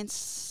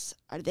Giants,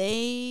 are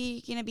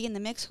they going to be in the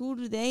mix?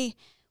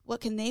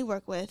 What can they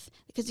work with?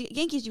 Because the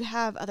Yankees, you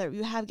have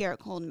Garrett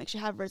Cole in the mix, you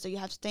have Rizzo, you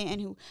have Stanton,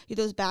 who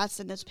those bats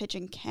and those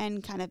pitching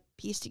can kind of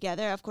piece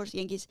together. Of course, the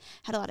Yankees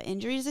had a lot of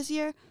injuries this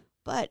year,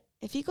 but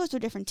if he goes to a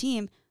different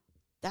team,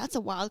 that's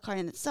a wild card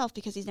in itself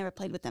because he's never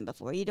played with them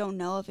before. You don't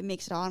know if it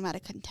makes it an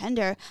automatic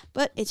contender,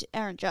 but it's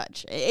Aaron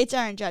Judge. It's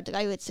Aaron Judge, the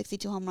guy who had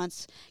 62 home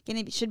runs,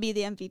 should be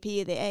the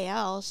MVP of the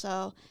AL.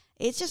 So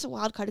it's just a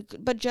wild card.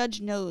 But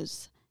Judge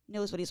knows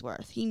what he's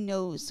worth. He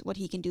knows what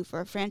he can do for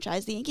a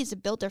franchise. The Yankees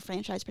have built their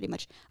franchise pretty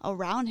much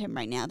around him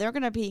right now. They're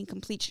going to be in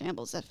complete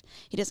shambles if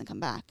he doesn't come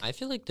back. I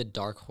feel like the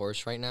dark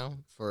horse right now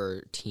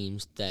for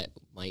teams that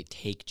might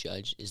take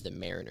Judge is the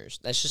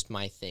Mariners. That's just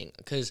my thing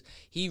because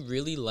he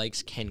really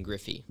likes Ken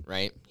Griffey,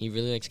 right? He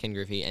really likes Ken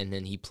Griffey, and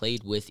then he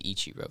played with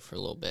Ichiro for a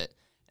little bit.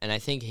 And I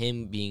think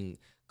him being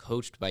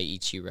coached by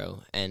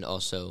Ichiro and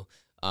also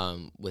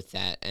with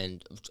that,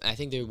 and I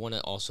think they want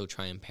to also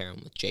try and pair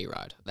him with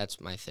J-Rod. That's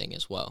my thing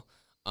as well.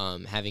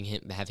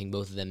 Having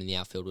both of them in the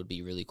outfield would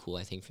be really cool,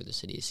 I think, for the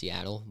city of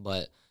Seattle.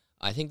 But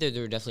I think that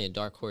they're definitely a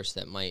dark horse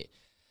that might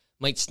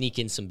sneak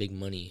in some big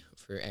money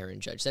for Aaron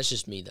Judge. That's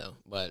just me, though.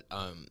 But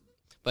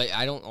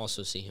I don't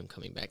also see him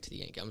coming back to the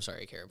Yankees. I'm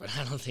sorry, Kara, but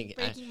I don't think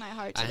breaking my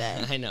heart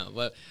today. I know,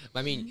 but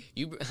I mean,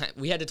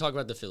 we had to talk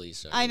about the Phillies.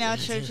 So I know,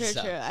 true.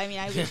 I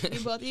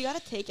mean, you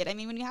got to take it. I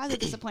mean, when you have the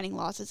disappointing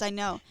losses, I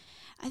know.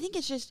 I think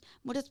it's just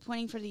more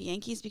disappointing for the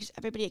Yankees because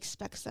everybody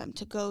expects them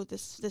to go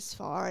this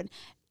far, and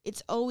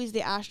it's always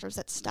the Astros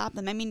that stop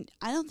them. I mean,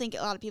 I don't think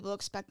a lot of people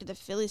expected the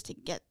Phillies to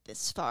get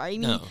this far. I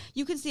mean,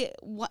 You can see it,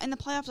 and the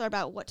playoffs are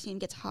about what team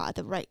gets hot at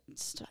the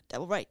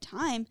right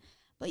time.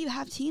 But you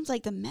have teams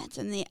like the Mets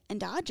and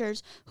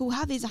Dodgers who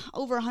have these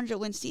over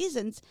 100-win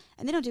seasons,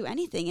 and they don't do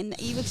anything. And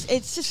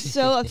it's just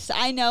so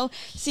I know.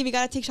 See, we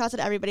got to take shots at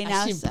everybody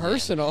now. That seems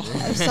personal.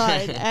 I'm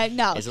sorry.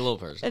 No. It's a little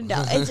personal.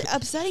 No, it's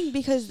upsetting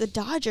because the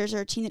Dodgers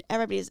are a team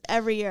that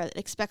every year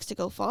expects to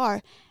go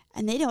far,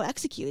 and they don't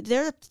execute.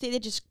 They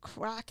just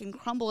crack and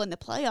crumble in the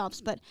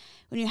playoffs. But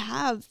when you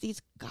have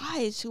these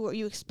guys who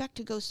you expect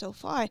to go so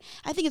far,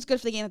 I think it's good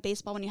for the game of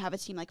baseball when you have a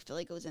team like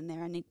Philly goes in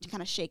there and they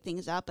kind of shake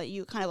things up. But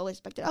you kind of always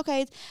expected,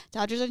 okay, it's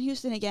Dodgers and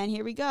Houston again.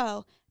 Here we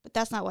go. But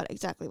that's not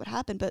exactly what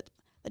happened. But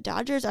the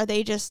Dodgers,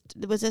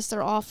 was this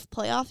their off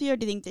playoff year?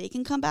 Do you think they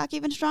can come back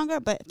even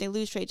stronger? But if they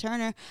lose Trey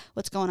Turner,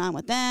 what's going on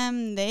with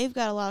them? They've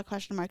got a lot of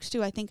question marks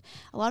too. I think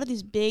a lot of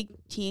these big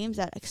teams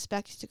that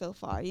expect to go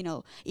far,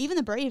 even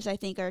the Braves, I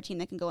think, are a team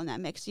that can go in that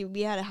mix.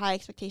 We had high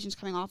expectations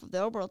coming off of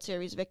their World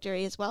Series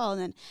victory as well.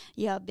 And then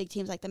you have big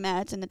teams like the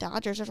Mets and the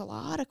Dodgers. There's a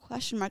lot of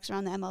question marks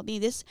around the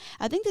MLB.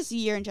 I think this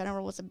year in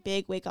general was a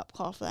big wake-up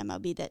call for the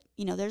MLB that,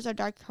 there's our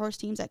dark horse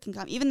teams that can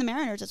come. Even the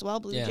Mariners as well,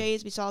 Blue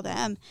Jays, we saw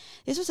them.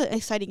 This was an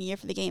exciting year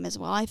for the game as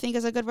well, I think,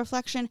 is a good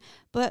reflection.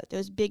 But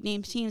those big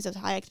name teams, those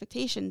high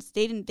expectations,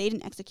 they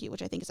didn't execute,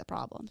 which I think is a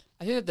problem.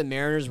 I think that the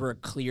Mariners were a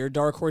clear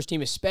dark horse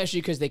team, especially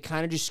because they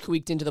kind of just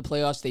squeaked into the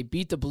playoffs. They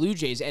beat the Blue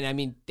Jays, and I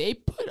mean, they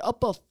put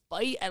up a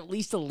fight at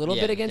least a little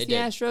bit against the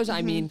Astros. Mm-hmm.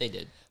 I mean, they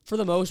did for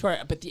the most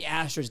part, but the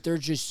Astros, they're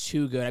just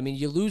too good. I mean,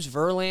 you lose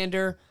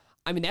Verlander.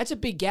 I mean, that's a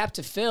big gap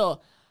to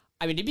fill.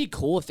 I mean, it'd be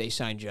cool if they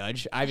signed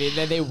Judge. I mean,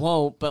 they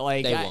won't, but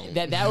like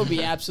that would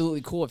be absolutely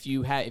cool if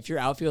your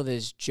outfield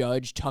is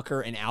Judge,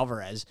 Tucker, and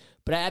Alvarez.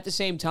 But at the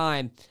same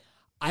time,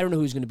 I don't know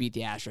who's going to beat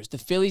the Astros. The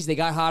Phillies, they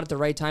got hot at the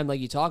right time, like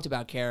you talked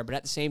about, Kara. But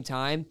at the same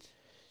time,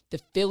 the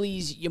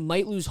Phillies, you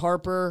might lose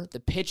Harper. The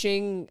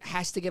pitching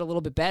has to get a little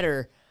bit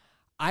better.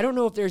 I don't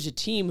know if there's a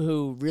team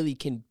who really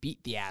can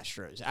beat the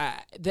Astros.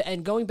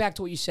 And going back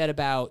to what you said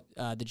about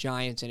the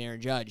Giants and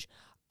Aaron Judge,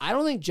 I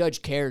don't think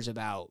Judge cares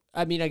about.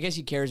 I mean, I guess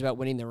he cares about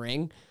winning the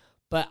ring,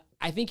 but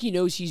I think he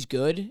knows he's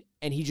good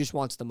and he just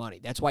wants the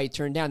money. That's why he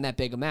turned down that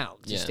big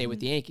amount to stay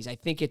with the Yankees. I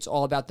think it's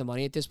all about the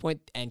money at this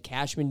point, and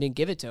Cashman didn't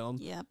give it to him.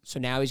 Yep. So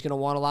now he's going to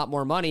want a lot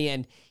more money,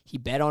 and he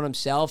bet on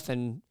himself,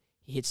 and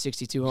he hit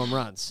 62 home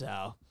runs.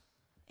 So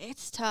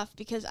it's tough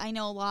because I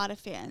know a lot of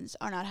fans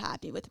are not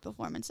happy with the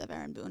performance of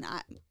Aaron Boone,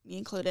 me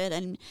included,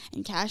 and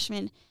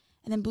Cashman.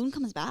 And then Boone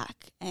comes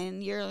back,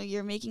 and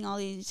you're making all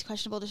these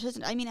questionable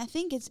decisions. I mean, I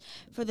think it's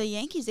for the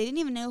Yankees. They didn't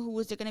even know who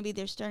was going to be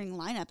their starting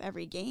lineup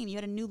every game. You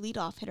had a new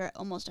leadoff hitter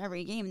almost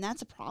every game, and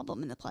that's a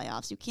problem in the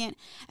playoffs. You can't.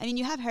 I mean,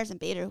 you have Harrison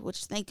Bader,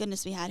 which thank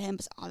goodness we had him,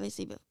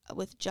 obviously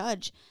with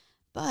Judge,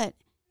 but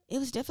it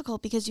was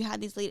difficult because you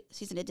had these late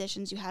season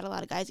additions. You had a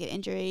lot of guys get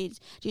injured.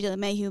 Gigi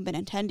LeMahieu and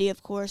Benintendi,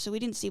 of course. So we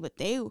didn't see what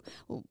they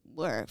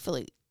were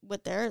fully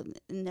with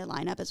in their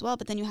lineup as well.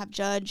 But then you have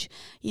Judge,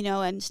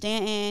 and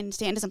Stanton.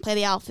 Stanton doesn't play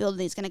the outfield.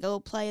 He's going to go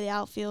play the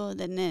outfield.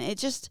 And then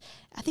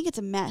I think it's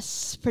a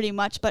mess pretty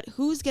much. But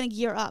who's going to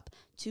gear up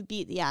to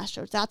beat the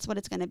Astros? That's what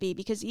it's going to be.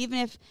 Because even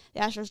if the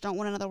Astros don't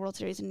win another World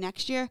Series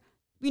next year,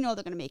 we know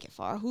they're going to make it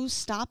far. Who's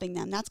stopping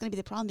them? That's going to be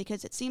the problem,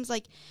 because it seems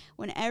like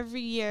when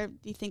every year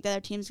you think that our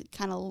teams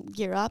kind of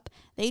gear up,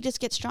 they just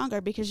get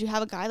stronger because you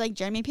have a guy like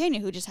Jeremy Pena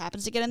who just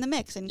happens to get in the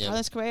mix, and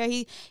Carlos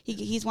Correa,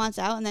 he's wants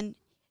out, and then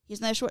he's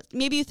not short.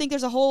 Maybe you think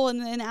there's a hole in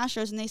the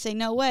Astros, and they say,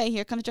 no way,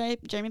 here comes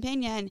Jeremy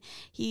Pena, and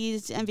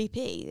he's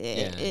MVP.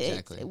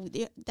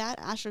 Exactly. That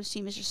Astros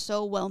team is just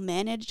so well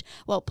managed,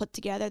 well put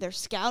together. They're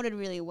scouted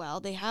really well.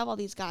 They have all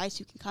these guys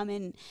who can come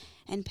in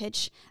and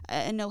pitch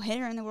a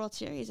no-hitter in the World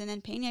Series, and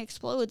then Pena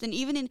explodes. And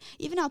even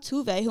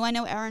Altuve, who I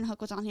know Aaron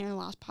Hook was on here in the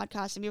last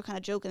podcast, and we were kind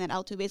of joking that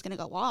Altuve is going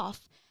to go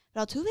off,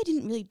 but Altuve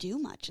didn't really do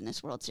much in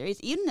this World Series,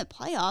 even in the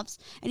playoffs,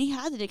 and he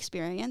had that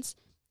experience,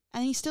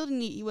 and he still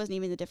didn't. He wasn't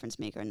even the difference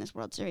maker in this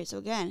World Series. So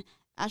again,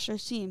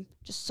 Astros team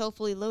just so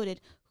fully loaded.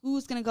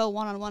 Who's going to go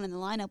one-on-one in the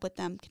lineup with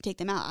them, can take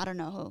them out? I don't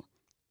know who.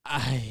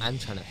 I'm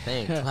trying to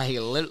think.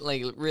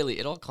 Really,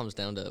 it all comes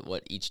down to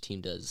what each team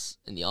does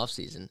in the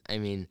offseason. I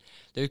mean,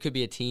 there could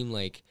be a team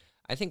like,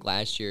 I think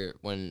last year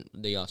when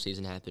the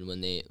offseason happened,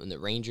 when the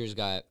Rangers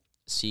got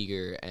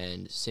Seager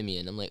and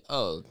Semien, I'm like,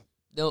 oh,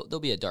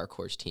 they'll be a dark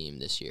horse team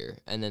this year,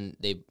 and then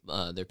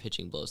their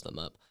pitching blows them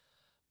up.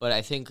 But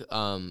I think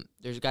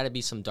there's got to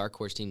be some dark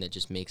horse team that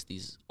just makes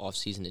these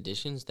offseason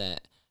additions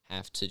that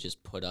have to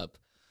just put up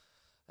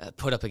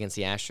against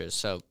the Astros.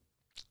 So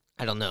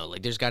I don't know.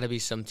 Like, there's got to be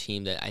some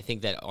team that I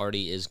think that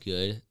already is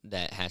good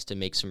that has to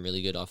make some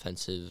really good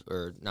offensive,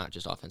 or not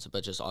just offensive,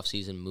 but just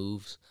offseason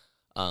moves,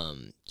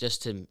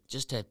 just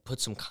to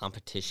put some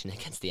competition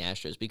against the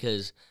Astros.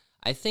 Because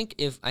I think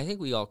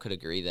we all could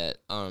agree that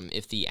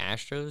if the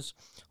Astros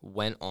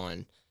went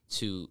on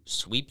to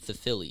sweep the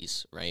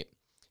Phillies, right,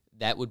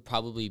 that would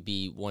probably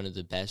be one of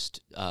the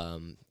best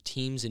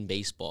teams in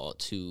baseball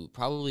to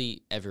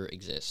probably ever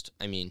exist.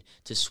 I mean,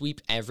 to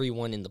sweep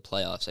everyone in the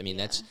playoffs. I mean,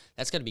 that's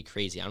got to be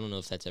crazy. I don't know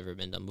if that's ever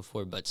been done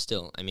before, but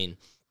still, I mean,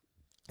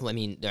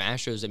 the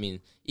Astros. I mean,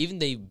 even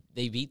they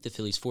beat the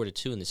Phillies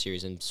 4-2 in the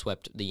series and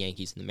swept the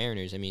Yankees and the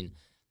Mariners. I mean,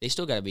 they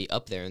still got to be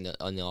up there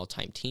on the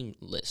all-time team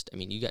list. I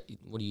mean,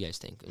 what do you guys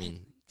think? I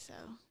mean, so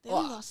they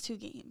only lost 2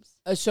 games.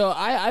 So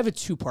I have a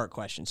 2-part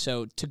question.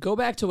 So to go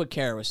back to what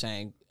Kara was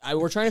saying,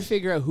 we're trying to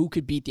figure out who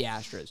could beat the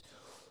Astros.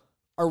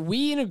 Are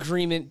we in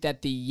agreement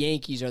that the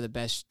Yankees are the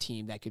best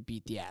team that could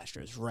beat the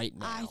Astros right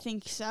now? I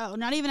think so.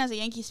 Not even as a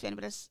Yankees fan,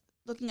 but as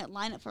looking at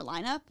lineup for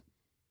lineup,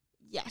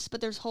 yes. But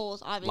there's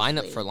holes, obviously.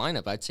 Lineup for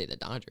lineup, I'd say the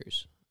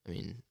Dodgers. I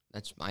mean,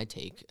 that's my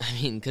take. I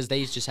mean, because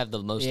they just have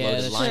the most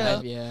loaded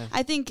lineup. Yeah,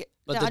 I think.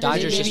 But the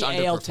Dodgers just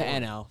maybe AL to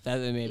underperform. NL. That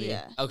maybe.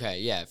 Yeah.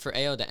 Okay, yeah. For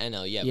AL to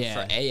NL, yeah. Yeah,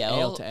 But for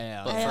AL to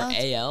AL. But for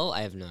AL,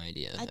 I have no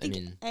idea. I think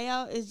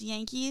AL is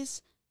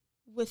Yankees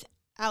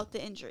without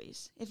the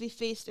injuries. If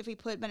we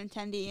put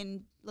Benintendi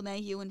and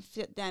LeMahieu and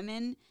fit them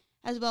in,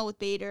 as well with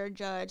Bader,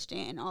 Judge,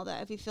 Stanton, all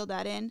that, if we fill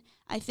that in,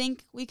 I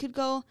think we could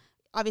go.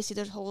 Obviously,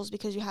 there's holes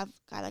because you have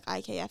a guy like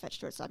IKF at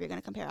shortstop. You're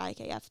going to compare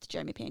IKF to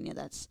Jeremy Pena.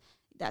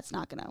 That's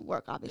not going to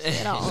work, obviously,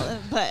 at all.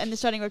 But in the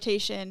starting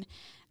rotation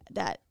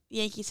that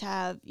Yankees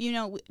have,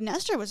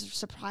 Nestor was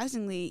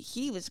surprisingly,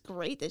 he was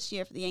great this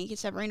year for the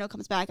Yankees. Severino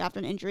comes back after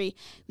an injury.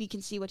 We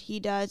can see what he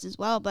does as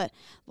well. But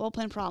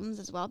bullpen problems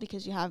as well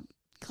because you have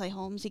Clay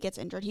Holmes. He gets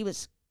injured. He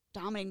was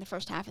dominating the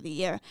first half of the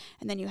year.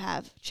 And then you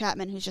have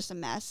Chapman, who's just a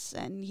mess,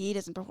 and he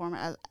doesn't perform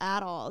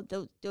at all.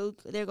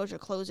 There goes your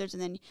closers.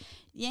 And then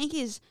the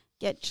Yankees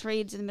get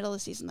trades in the middle of the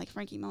season like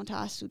Frankie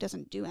Montas, who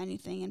doesn't do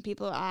anything. And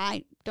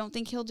I don't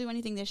think he'll do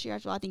anything this year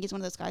as well. I think he's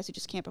one of those guys who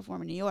just can't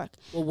perform in New York.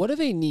 Well, what do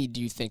they need,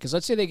 do you think? Because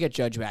let's say they get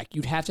Judge back.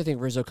 You'd have to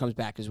think Rizzo comes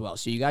back as well.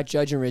 So you got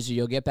Judge and Rizzo.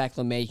 You'll get back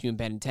LeMahieu and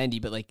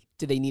Benintendi. But,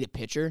 do they need a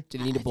pitcher? Do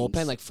they need a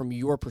bullpen? So. From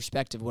your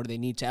perspective, what do they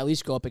need to at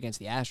least go up against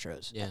the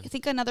Astros? Yeah. I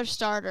think another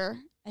starter.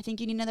 I think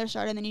you need another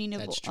starter, and then you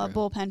need a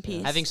bullpen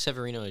piece. I think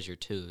Severino as your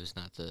 2 is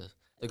not the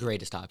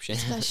greatest option.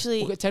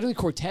 Especially, technically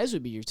Cortez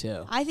would be your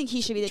 2. I think he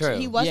should be the 2.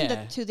 He wasn't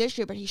the 2 this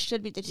year, but he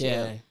should be the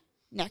 2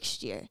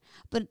 next year.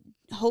 But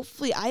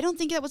hopefully, I don't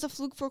think that was a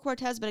fluke for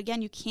Cortez. But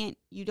again,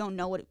 you don't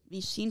know what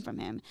you've seen from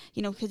him,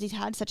 because he's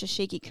had such a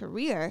shaky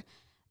career.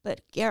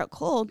 But Garrett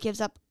Cole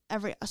gives up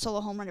a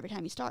solo home run every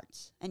time he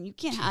starts, and you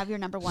can't have your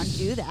number 1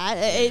 do that.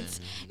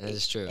 That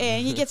is true.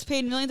 And he gets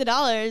paid millions of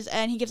dollars,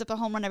 and he gives up a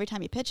home run every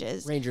time he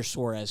pitches. Ranger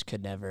Suarez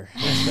could never,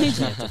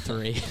 especially at the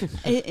 3.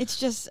 It's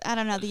just, I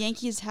don't know. The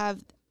Yankees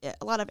have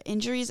a lot of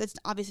injuries. It's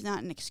obviously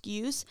not an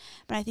excuse,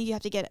 but I think you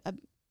have to get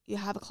you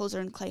have a closer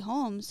in Clay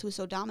Holmes who's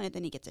so dominant,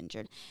 then he gets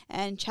injured.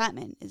 And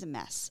Chapman is a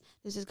mess.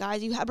 There's this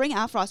guys bring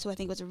Efros, who I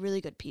think was a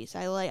really good piece.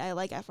 I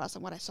like Efros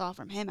and what I saw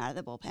from him out of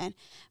the bullpen.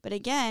 But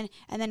again,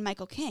 and then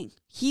Michael King,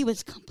 he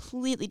was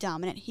completely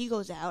dominant. He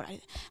goes out.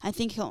 I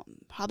think he'll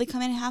probably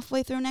come in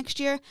halfway through next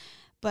year.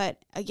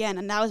 But again,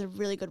 and that was a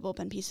really good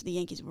bullpen piece of the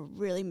Yankees were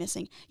really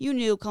missing. You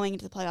knew going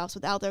into the playoffs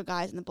without their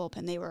guys in the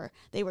bullpen,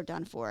 they were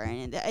done for.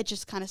 And it's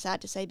just kind of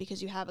sad to say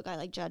because you have a guy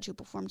like Judge who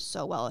performed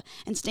so well.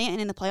 And Stanton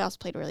in the playoffs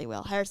played really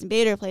well. Harrison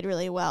Bader played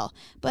really well.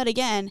 But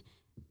again,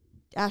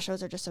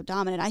 Astros are just so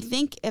dominant. I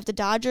think if the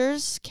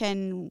Dodgers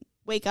can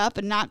wake up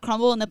and not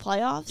crumble in the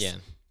playoffs,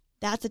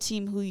 that's a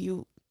team who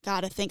you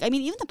got to think. I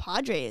mean, even the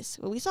Padres,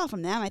 what we saw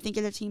from them, I think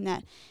is a team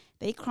that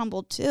they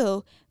crumbled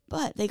too,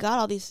 but they got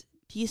all these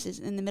pieces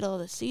in the middle of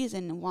the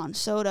season, Juan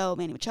Soto,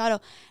 Manny Machado,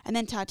 and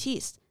then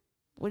Tatis.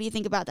 What do you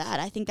think about that?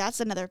 I think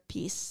that's another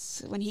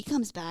piece. When he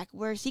comes back,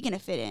 where is he going to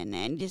fit in?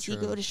 And does he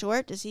go to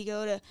short? Does he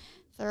go to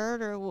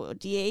third or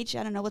DH?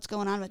 I don't know what's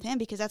going on with him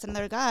because that's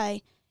another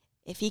guy.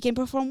 If he can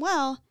perform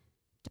well,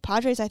 the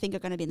Padres, I think, are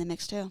going to be in the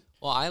mix too.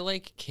 Well, I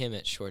like Kim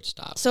at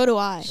shortstop. So do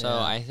I. So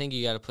I think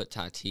you got to put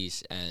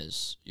Tatis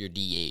as your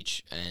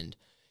DH, and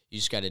you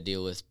just got to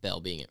deal with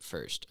Bell being at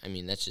first. I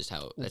mean, that's just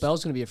how. Well,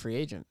 Bell's going to be a free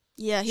agent.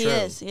 Yeah, he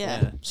is.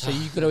 Yeah. So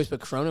you could always put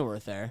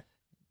Cronenworth there.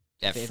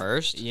 At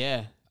first?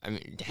 Yeah. I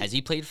mean, has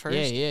he played first?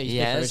 Yeah, he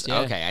has. First, yeah.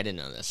 Okay, I didn't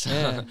know this.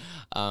 Yeah.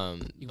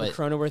 You put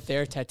Cronenworth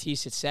there,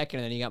 Tatis at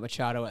second, and then you got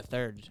Machado at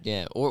third.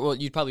 Yeah, or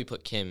you'd probably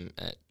put Kim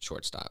at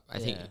shortstop. I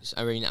think.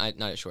 I mean,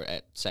 not at short,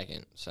 at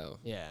second. So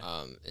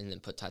and then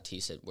put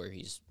Tatis at where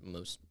he's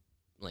most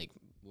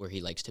where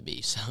he likes to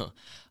be. So,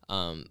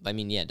 I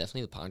mean, yeah,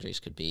 definitely the Padres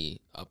could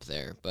be up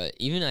there, but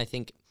even I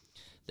think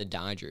the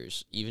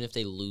Dodgers, even if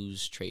they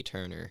lose Trey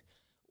Turner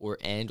or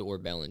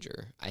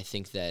Bellinger, I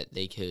think that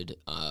they could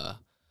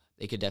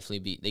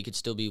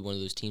still be one of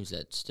those teams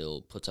that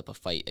still puts up a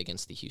fight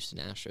against the Houston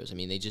Astros. I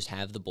mean, they just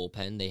have the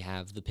bullpen, they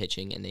have the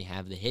pitching, and they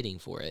have the hitting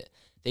for it.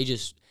 They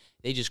just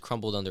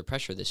crumbled under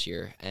pressure this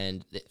year,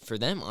 and for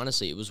them,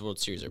 honestly, it was World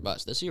Series or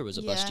bust. This year was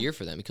a bust year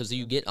for them because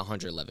you get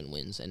 111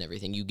 wins and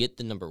everything. You get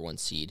the number one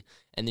seed,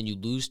 and then you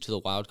lose to the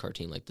wild card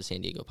team like the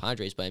San Diego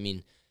Padres. But I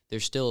mean,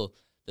 the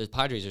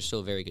Padres are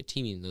still a very good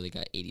team, even though they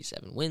got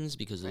 87 wins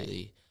because of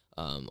the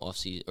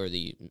offseason or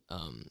the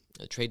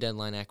trade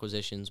deadline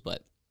acquisitions.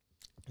 But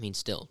I mean,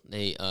 still,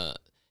 it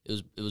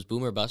was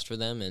boom or bust for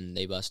them, and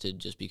they busted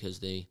just because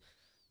they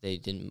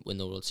didn't win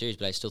the World Series.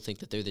 But I still think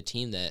that they're the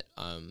team that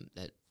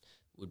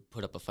would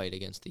put up a fight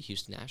against the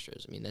Houston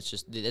Astros. I mean,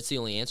 that's the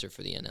only answer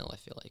for the NL, I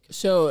feel like.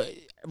 So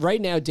right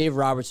now, Dave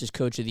Roberts is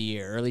Coach of the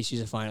Year, or at least he's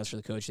a finalist for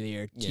the Coach of the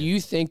Year. Yeah. Do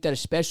you think that,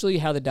 especially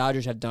how the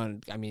Dodgers have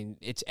done, I mean,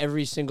 it's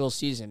every single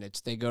season.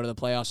 They go to the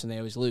playoffs and they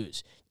always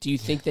lose. Do you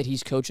think that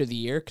he's Coach of the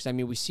Year? Because, I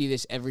mean, we see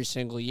this every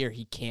single year.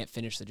 He can't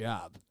finish the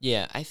job.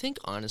 Yeah, I think,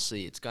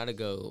 honestly, it's got to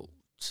go.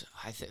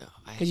 Because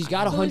he's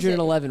got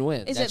 111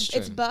 wins.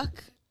 It's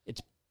Buck?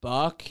 It's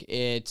Buck.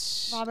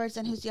 It's Roberts,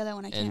 and who's the other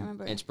one? I can't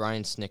remember. It's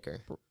Brian Snitker.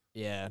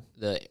 Yeah,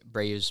 the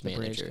Braves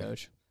manager, Braves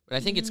coach. But I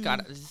think it's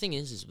got. The thing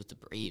is with the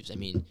Braves. I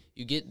mean,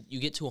 you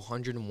get to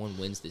 101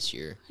 wins this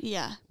year.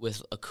 Yeah.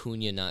 With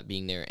Acuna not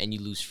being there, and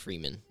you lose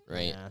Freeman,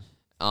 right?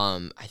 Yeah.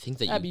 I think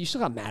that. But you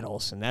still got Matt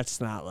Olson.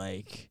 That's not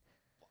like.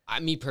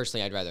 Me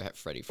personally, I'd rather have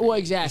Freddie Freeman. Well,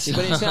 exactly,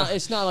 but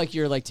it's not like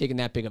you're like taking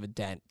that big of a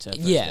dent. To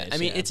first base, I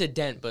mean it's a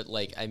dent, but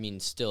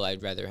still,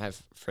 I'd rather have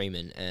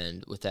Freeman.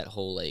 And with that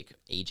whole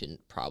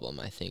agent problem,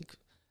 I think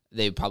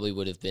they probably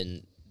would have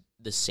been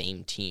the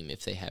same team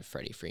if they had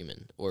Freddie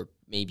Freeman, or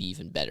maybe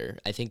even better.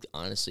 I think,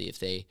 honestly, if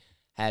they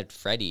had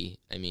Freddie,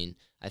 I mean,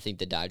 I think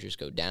the Dodgers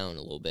go down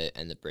a little bit,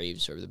 and the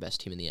Braves are the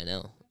best team in the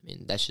NL. I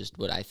mean, that's just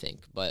what I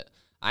think. But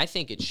I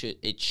think it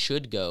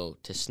should go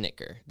to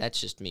Snitker. That's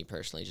just me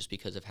personally, just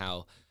because of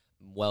how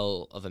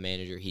well of a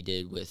manager he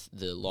did with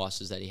the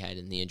losses that he had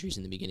and the injuries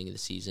in the beginning of the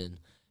season,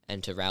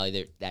 and to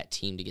rally that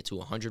team to get to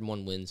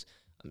 101 wins.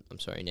 I'm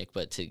sorry, Nick,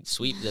 but to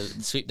sweep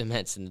the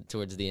Mets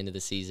towards the end of the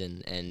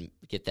season and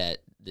get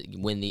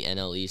win the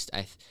NL East,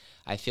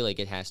 I feel like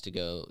it has to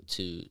go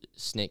to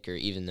Snitker,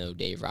 even though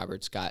Dave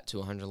Roberts got to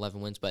 111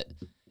 wins. But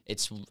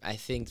I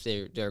think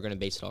they're going to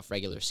base it off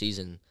regular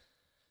season,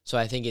 so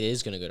I think it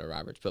is going to go to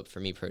Roberts. But for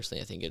me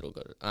personally, I think it'll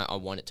go to. I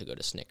want it to go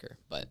to Snitker,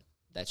 but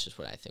that's just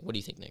what I think. What do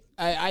you think, Nick?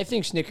 I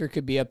think Snitker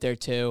could be up there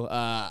too.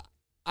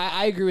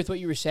 I agree with what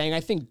you were saying. I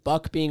think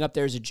Buck being up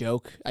there is a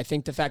joke. I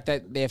think the fact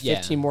that they have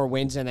 15 more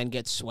wins and then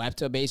get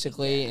swept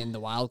basically in the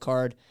wild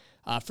card.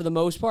 For the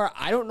most part,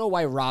 I don't know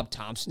why Rob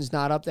Thompson's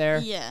not up there.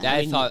 Yeah,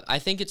 I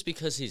think it's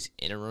because he's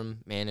interim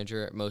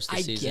manager most of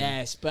the season. I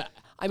guess, but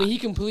I mean, he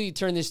completely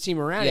turned this team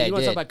around. Yeah, you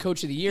want to talk about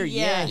Coach of the Year?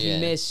 Yeah, he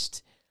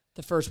missed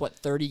the first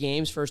 30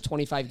 games, first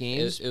 25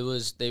 games. It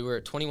was they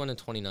were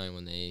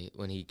 21-29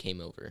 when he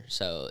came over.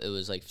 So it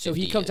was like 50. So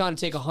he comes on to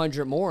take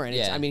 100 more,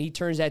 and I mean, he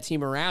turns that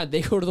team around.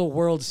 They go to the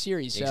World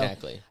Series. So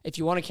exactly. If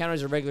you want to count it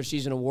as a regular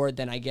season award,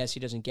 then I guess he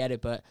doesn't get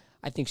it. But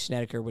I think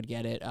Snedeker would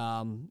get it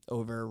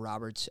over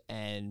Roberts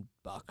and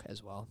Buck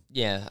as well.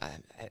 Yeah,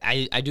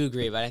 I do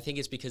agree, but I think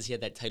it's because he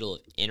had that title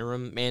of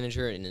interim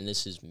manager, and then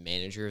this is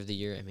manager of the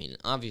year. I mean,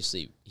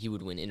 obviously he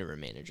would win interim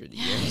manager of the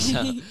year,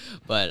 so,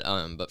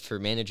 but for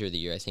manager of the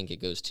year, I think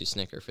it goes to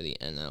Snedeker for the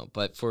NL.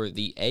 But for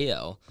the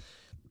AL,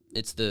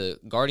 it's the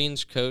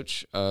Guardians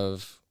coach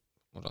of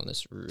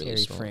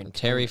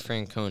Terry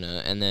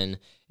Francona, and then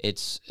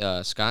it's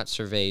Scott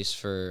Servais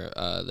for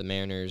the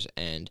Mariners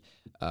and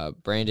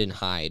Brandon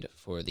Hyde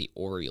for the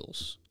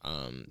Orioles.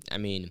 I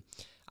mean,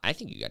 I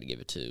think you got to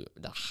give it to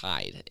the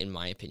Hyde, in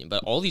my opinion.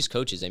 But all these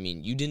coaches, I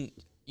mean, you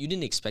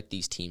didn't expect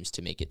these teams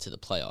to make it to the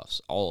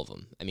playoffs, all of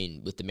them. I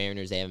mean, with the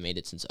Mariners, they haven't made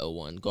it since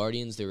 2001.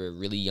 Guardians, they're a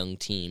really young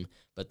team,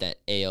 but that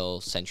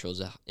AL Central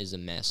is a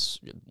mess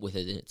with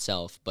it in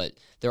itself. But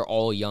they're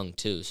all young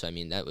too, so I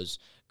mean, that was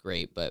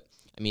great. But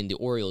I mean, the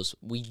Orioles,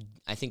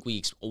 I think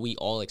we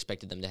all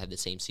expected them to have the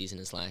same season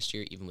as last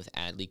year, even with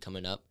Adley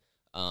coming up.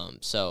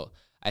 So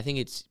I think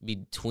it's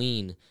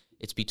between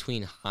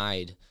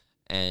Hyde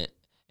and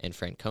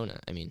Francona.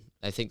 I mean,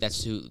 I think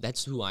that's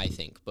who I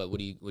think. But what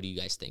do you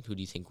guys think? Who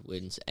do you think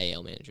wins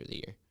AL Manager of the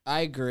Year?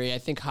 I agree. I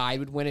think Hyde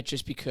would win it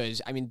just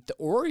because, I mean, the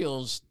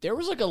Orioles, there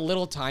was like a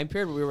little time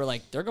period where we were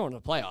like, they're going to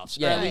the playoffs.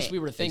 Yeah, or at least we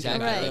were thinking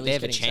exactly. about it. They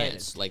have a chance.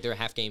 Excited. Like, they're a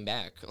half game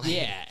back.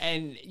 Yeah,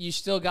 and you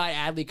still got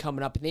Adley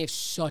coming up, and they have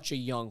such a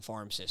young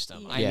farm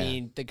system. I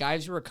mean, the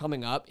guys who are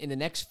coming up, in the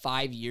next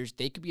 5 years,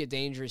 they could be a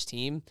dangerous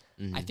team.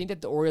 Mm-hmm. I think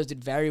that the Orioles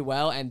did very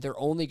well, and they're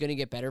only going to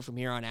get better from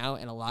here on out,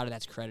 and a lot of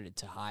that's credited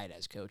to Hyde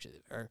as coach of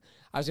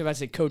I was about to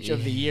say coach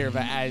of the year,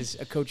 but as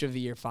a coach of the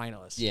year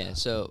finalist. Yeah,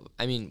 so,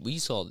 I mean, we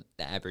saw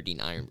the Aberdeen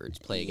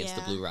Ironbirds play against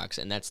the Blue Rocks,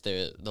 and that's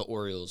the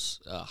Orioles'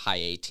 high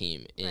A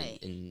team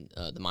in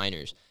the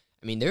minors.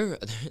 I mean,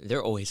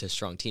 they're always a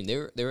strong team.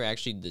 They're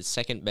actually the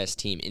second best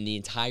team in the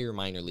entire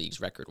minor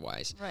leagues record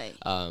wise.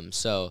 Right.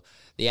 So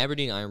the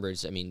Aberdeen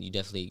Ironbirds, I mean, you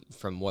definitely,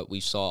 from what we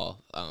saw,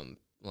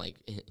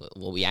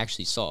 what we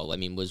actually saw, I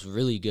mean, was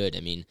really good. I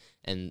mean,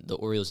 and the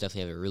Orioles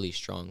definitely have a really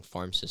strong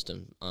farm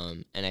system.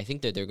 And I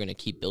think that they're going to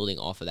keep building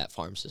off of that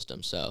farm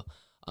system. So,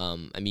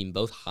 I mean,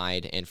 both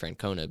Hyde and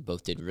Francona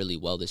both did really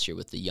well this year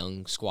with the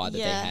young squad that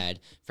they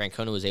had.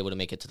 Francona was able to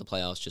make it to the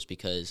playoffs just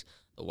because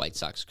the White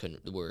Sox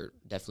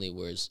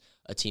was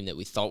a team that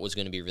we thought was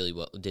going to be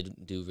did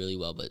do really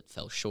well, but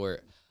fell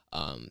short.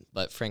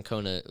 But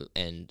Francona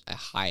and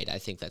Hyde, I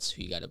think that's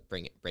who you got to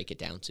break it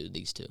down to,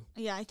 these two.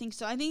 Yeah, I think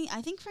so. I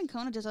think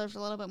Francona deserves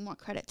a little bit more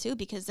credit too,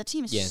 because the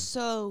team is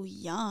so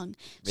young,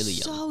 really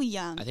young. So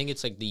young. I think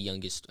it's like the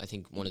youngest. I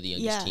think one of the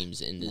youngest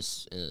teams in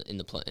this in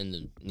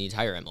the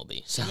entire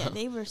MLB. So. Yeah,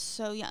 they were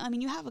so young. I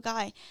mean, you have a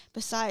guy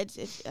besides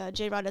if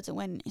J-Rod doesn't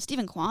win,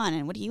 Stephen Kwan,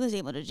 and what he was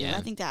able to do. Yeah.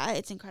 I think that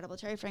it's incredible.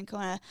 Terry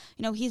Francona,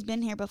 he's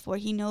been here before.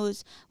 He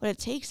knows what it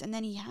takes, and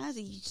then he has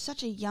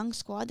such a young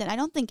squad that I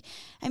don't think.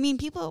 I mean,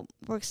 people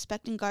were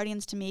expecting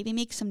Guardians to maybe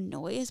make some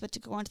noise, but to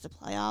go on to the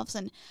playoffs,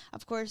 and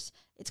of course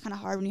it's kind of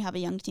hard when you have a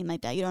young team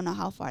like that. You don't know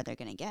how far they're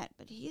going to get,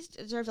 but he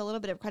deserves a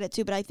little bit of credit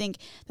too. But I think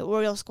the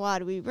Orioles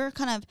squad, we were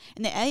kind of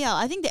in the AL.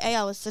 I think the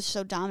AL was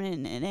so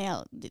dominant in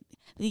AL, the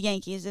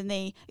Yankees, and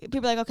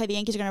people are like, okay, the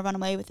Yankees are going to run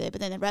away with it, but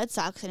then the Red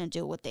Sox didn't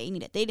do what they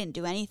needed. They didn't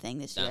do anything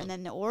this year, and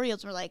then the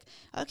Orioles were like,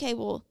 okay,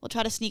 we'll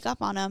try to sneak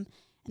up on them.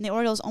 And the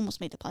Orioles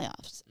almost made the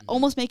playoffs. Mm-hmm.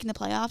 Almost making the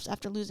playoffs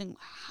after losing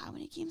how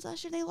many games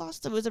last year they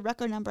lost? It was a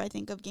record number, I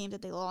think, of games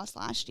that they lost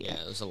last year.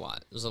 Yeah, it was a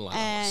lot. It was a lot.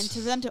 And for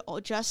them to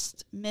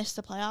just miss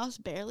the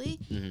playoffs, barely.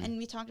 Mm-hmm. And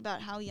we talked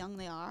about how young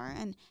they are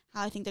and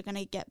how I think they're going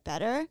to get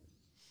better.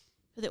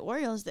 For the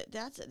Orioles,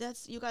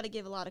 that's you got to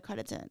give a lot of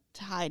credit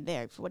to Hyde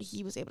there for what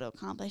he was able to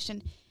accomplish.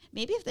 And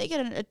maybe if they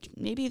get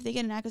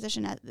an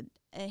acquisition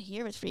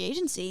here with free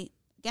agency,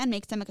 again,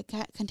 makes them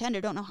a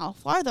contender. Don't know how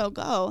far they'll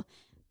go,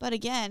 but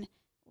again,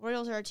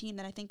 Orioles are a team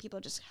that I think people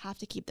just have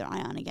to keep their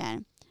eye on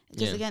again.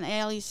 Because, again,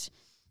 AL East,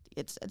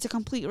 it's a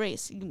complete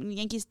race.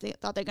 Yankees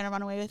thought they're going to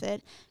run away with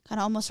it, kind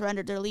of almost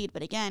surrendered their lead.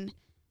 But, again,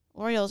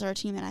 Orioles are a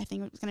team that I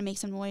think is going to make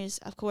some noise.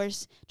 Of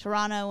course,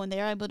 Toronto, when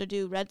they're able to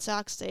do Red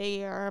Sox,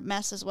 they are a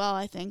mess as well,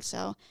 I think.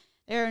 So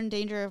they're in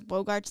danger of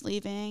Bogarts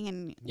leaving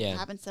and what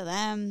happens to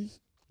them.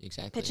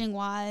 Exactly.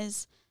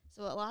 Pitching-wise.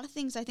 So a lot of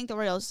things, I think the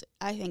Orioles,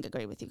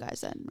 agree with you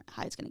guys that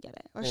Hyde's going to get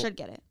it or should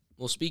get it.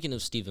 Well, speaking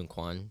of Stephen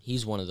Kwan,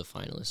 he's one of the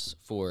finalists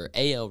for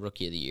AL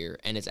Rookie of the Year,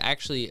 and it's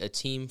actually a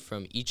team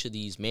from each of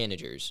these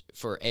managers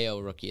for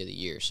AL Rookie of the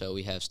Year. So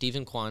we have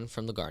Stephen Kwan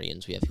from the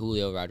Guardians, we have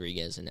Julio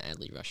Rodriguez, and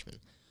Adley Rutschman.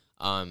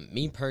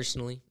 Me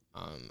personally,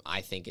 I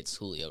think it's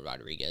Julio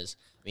Rodriguez.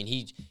 I mean,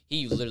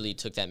 he literally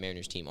took that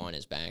Mariners team on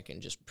his back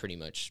and just pretty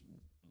much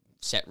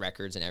set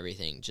records and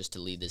everything just to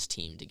lead this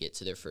team to get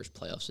to their first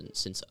playoffs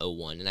since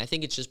 2001. And I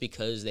think it's just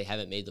because they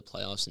haven't made the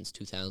playoffs since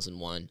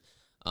 2001.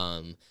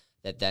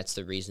 That's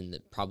the reason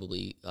that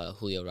probably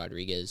Julio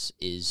Rodriguez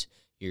is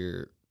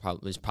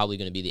probably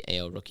going to be the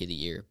AL Rookie of the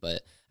Year.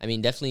 But I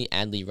mean, definitely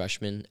Adley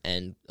Rutschman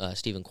and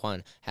Stephen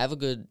Kwan have a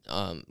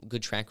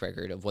good track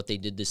record of what they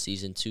did this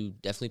season to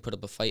definitely put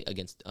up a fight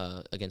against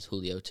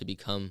Julio to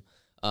become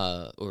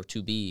or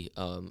to be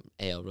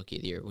AL Rookie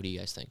of the Year. What do you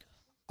guys think?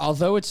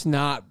 Although it's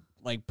not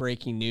like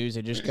breaking news.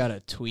 I just got a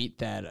tweet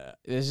that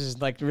this is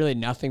like really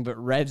nothing, but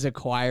Reds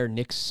acquire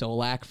Nick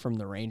Solak from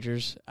the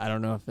Rangers. I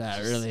don't know if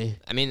that really.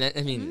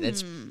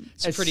 That's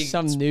pretty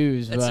some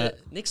news, but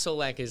Nick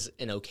Solak is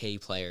an okay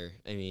player.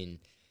 I mean,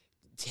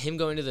 him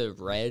going to the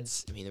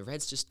Reds. I mean, the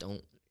Reds just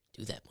don't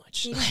do that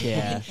much.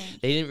 Yeah.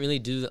 They didn't really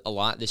do a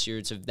lot this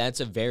year. That's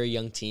a very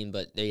young team,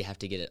 but they have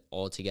to get it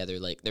all together.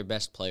 Like their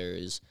best player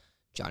is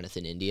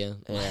Jonathan India.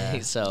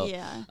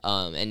 Yeah.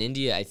 And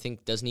India, I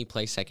think, doesn't he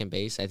play second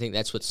base? I think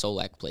that's what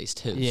Solak plays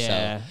too.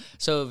 Yeah.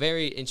 So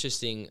very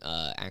interesting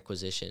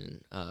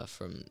acquisition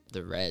from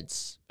the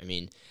Reds. I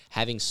mean,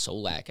 having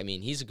Solak, I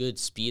mean, he's a good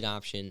speed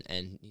option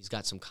and he's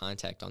got some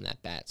contact on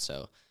that bat.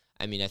 So,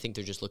 I mean, I think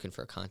they're just looking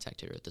for a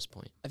contact hitter at this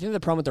point. I think the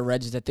problem with the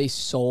Reds is that they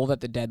sold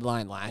at the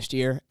deadline last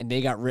year, and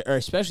they got or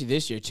especially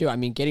this year too. I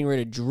mean, getting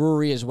rid of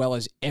Drury as well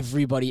as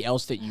everybody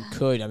else that you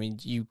could. I mean,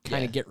 you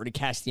kind of get rid of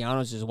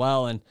Castellanos as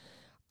well, and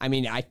I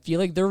mean, I feel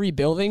like they're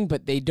rebuilding,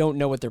 but they don't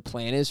know what their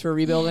plan is for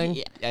rebuilding.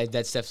 Yeah,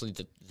 that's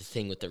definitely the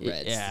thing with the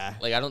Reds. Yeah.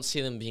 Like, I don't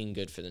see them being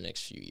good for the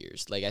next few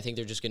years. Like, I think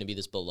they're just going to be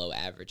this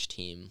below-average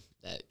team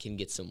that can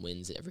get some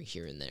wins every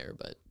here and there,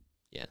 but,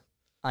 yeah.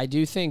 I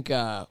do think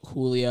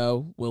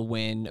Julio will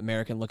win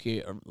American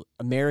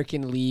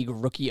League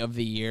Rookie of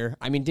the Year.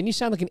 I mean, didn't he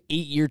sign like an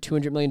 8-year,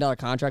 $200 million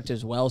contract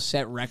as well,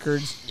 set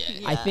records?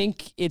 Yeah. I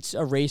think it's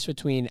a race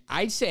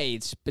I'd say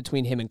it's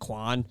between him and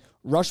Quan.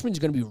 Rushman's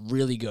going to be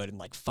really good in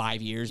like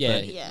 5 years.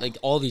 Yeah, but like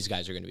all these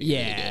guys are going to be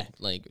really good.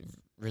 Like,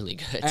 really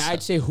good.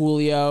 I'd say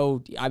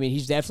Julio. I mean,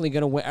 he's definitely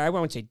going to win. I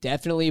won't say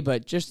definitely,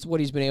 but just what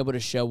he's been able to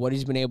show, what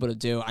he's been able to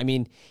do. I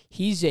mean,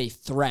 he's a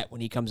threat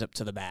when he comes up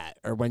to the bat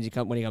or when he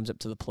comes up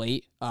to the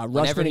plate.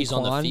 Whenever Rushman he's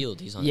and Quan, on the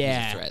field, he's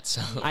a threat.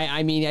 So.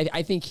 I mean,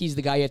 I think he's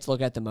the guy you have to look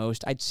at the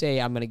most. I'd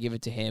say I'm going to give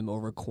it to him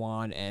over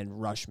Quan and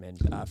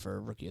Rushman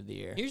for Rookie of the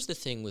Year. Here's the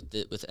thing with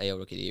AL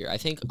Rookie of the Year. I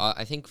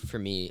think for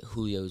me,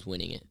 Julio's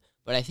winning it.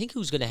 But I think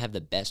who's going to have the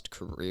best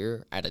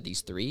career out of these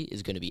three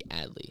is going to be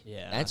Adley.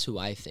 Yeah. That's who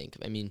I think.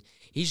 I mean,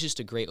 he's just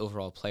a great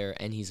overall player,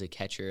 and he's a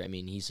catcher. I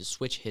mean, he's a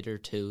switch hitter,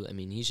 too. I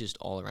mean, he's just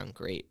all around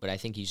great. But I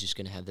think he's just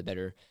going to have the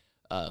better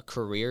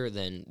career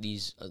than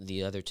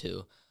the other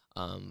two.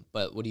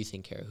 But what do you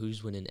think, Kara?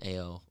 Who's winning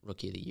AL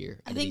Rookie of the Year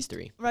out of these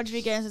three?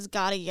 Rodriguez has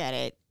got to get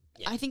it.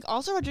 Yeah. I think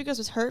also Rodriguez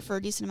was hurt for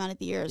a decent amount of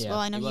the year as well.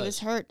 I know he was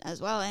hurt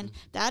as well, and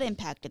that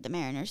impacted the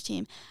Mariners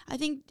team. I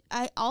think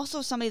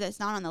also somebody that's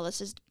not on the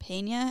list is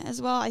Pena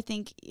as well. I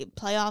think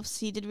playoffs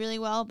he did really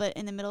well, but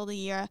in the middle of the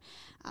year,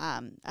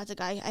 as a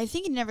guy, I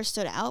think he never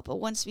stood out, but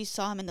once we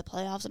saw him in the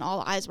playoffs and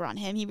all eyes were on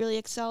him, he really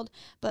excelled.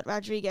 But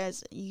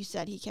Rodriguez, you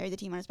said he carried the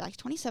team on his back,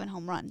 27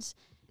 home runs.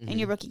 In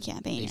your rookie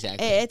campaign.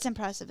 Exactly. It's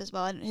impressive as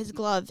well. And his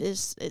glove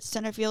is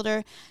center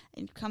fielder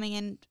and coming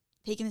in,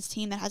 taking this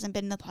team that hasn't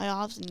been in the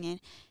playoffs in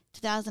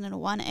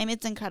 2001. I mean,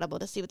 it's incredible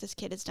to see what this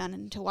kid has done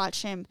and to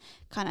watch him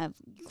kind of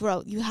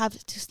grow. You have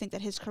to think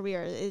that his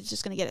career is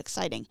just going to get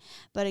exciting.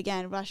 But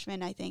again,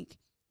 Rushman, I think,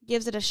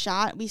 gives it a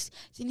shot.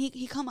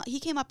 He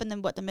came up in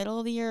the middle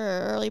of the year or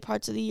early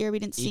parts of the year. We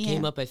didn't see him. He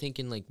came up, I think,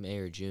 in like May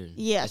or June.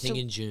 Yeah. I think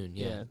in June,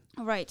 yeah.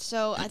 Right.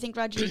 So I think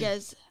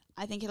Rodriguez...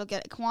 I think he'll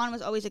get it. Quan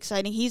was always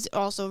exciting. He's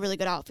also a really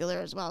good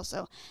outfielder as well,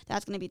 so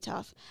that's going to be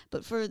tough.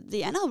 But for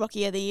the NL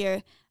Rookie of the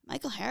Year,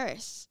 Michael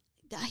Harris,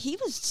 he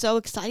was so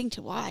exciting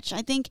to watch.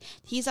 I think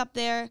he's up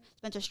there.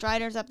 Spencer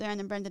Strider's up there, and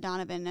then Brendan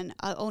Donovan, and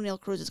O'Neal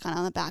Cruz is kind of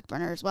on the back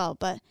burner as well.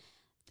 But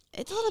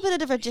it's a little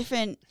bit of a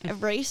different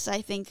race,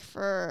 I think,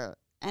 for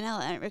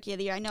NL and Rookie of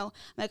the Year. I know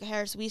Michael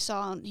Harris, we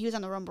saw he was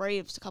on the Rome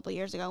Braves a couple of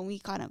years ago, and we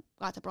kind of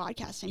got to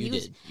broadcast him. You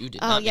did.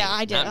 Oh, not yeah, me.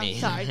 I did. Not I'm me.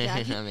 sorry,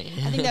 Jack. Not me.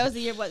 I think that was the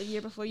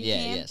year before you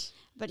came. Yes.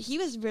 But he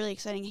was really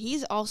exciting.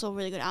 He's also a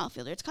really good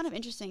outfielder. It's kind of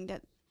interesting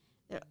that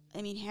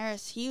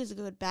Harris, he was a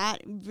good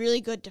bat,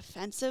 really good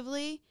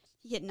defensively.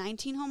 He hit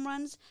 19 home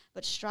runs,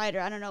 but Strider,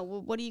 I don't know.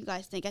 What do you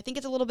guys think? I think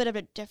it's a little bit of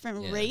a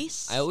different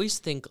race. I always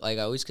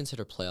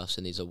consider playoffs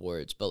in these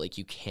awards, but like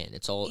you can.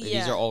 These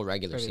are all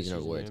regular season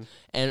awards.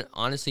 And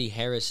honestly,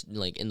 Harris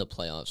like in the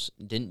playoffs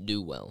didn't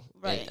do well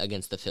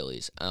against the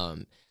Phillies.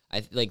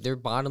 Their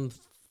bottom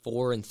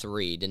 4 and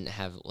 3 didn't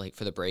have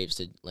for the Braves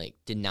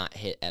did not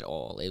hit at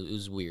all. It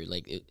was weird,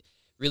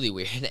 really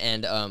weird.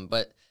 And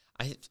but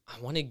I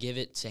want to give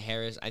it to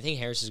Harris. I think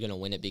Harris is going to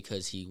win it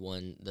because he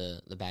won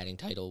the batting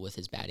title with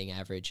his batting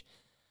average.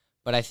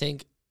 But I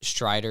think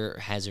Strider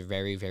has a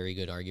very, very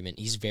good argument.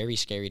 He's very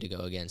scary to go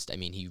against. I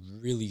mean, he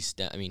really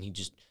he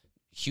just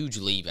huge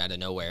leap out of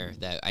nowhere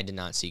that I did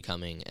not see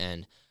coming.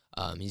 And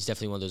he's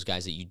definitely one of those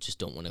guys that you just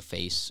don't want to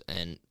face.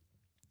 And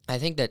I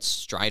think that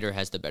Strider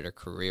has the better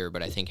career,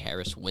 but I think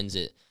Harris wins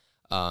it,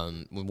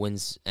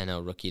 wins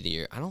NL Rookie of the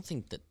Year. I don't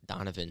think that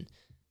Donovan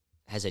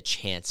has a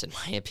chance, in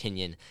my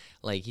opinion.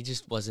 He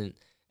just wasn't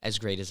as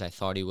great as I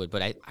thought he would.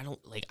 But I don't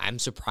I'm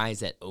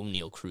surprised that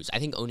O'Neal Cruz. I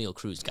think O'Neal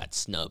Cruz got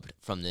snubbed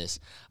from this,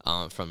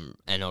 from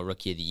NL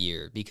Rookie of the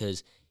Year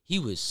because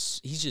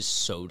he's just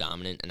so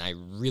dominant, and I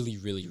really,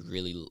 really,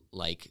 really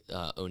like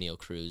O'Neal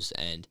Cruz,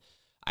 and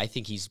I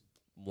think he's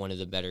one of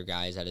the better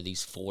guys out of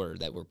these 4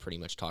 that we're pretty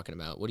much talking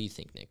about. What do you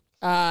think, Nick?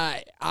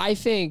 I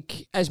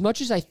think, as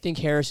much as I think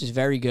Harris is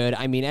very good,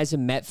 I mean, as a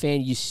Met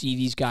fan, you see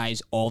these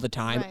guys all the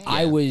time. Right.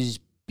 I was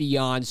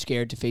beyond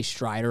scared to face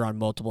Strider on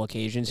multiple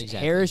occasions.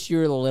 Exactly. Harris,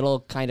 you're a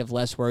little kind of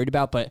less worried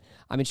about, but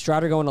I mean,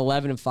 Strider going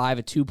 11-5,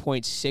 a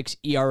 2.6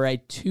 ERA,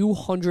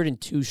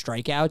 202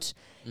 strikeouts,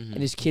 and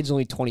his kid's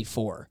only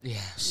 24. Yeah.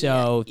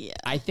 So Yeah.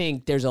 I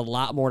think there's a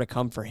lot more to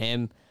come for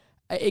him.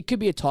 It could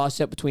be a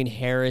toss-up between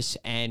Harris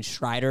and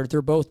Strider.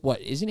 They're both,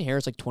 isn't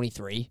Harris like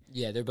 23?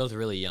 Yeah, they're both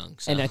really young.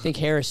 So. And I think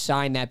Harris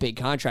signed that big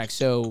contract.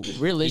 So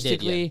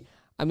realistically,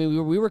 I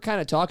mean, we were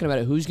kind of talking about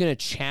it. Who's going to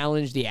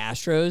challenge the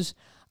Astros?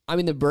 I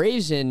mean, the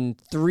Braves in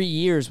 3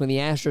 years, when the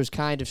Astros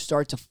kind of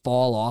start to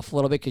fall off a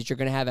little bit because you're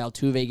going to have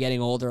Altuve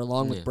getting older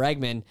along with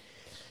Bregman.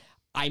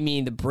 I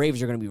mean, the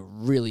Braves are going to be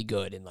really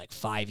good in like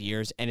 5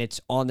 years, and it's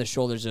on the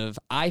shoulders of,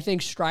 I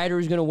think Strider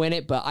is going to win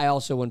it, but I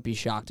also wouldn't be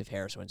shocked if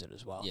Harris wins it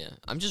as well. Yeah,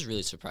 I'm just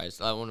really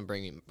surprised. I want to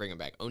bring him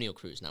back. O'Neal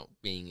Cruz not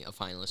being a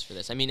finalist for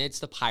this. I mean, it's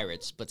the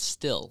Pirates, but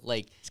still,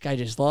 like This guy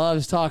just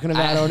loves talking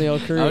about O'Neal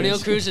Cruz. O'Neal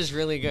Cruz is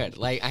really good.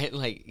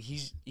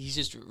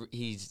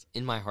 He's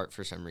in my heart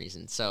for some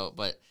reason. So,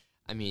 but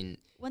I mean,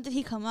 When did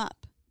he come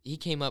up? he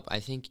came up, I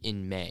think,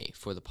 in May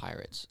for the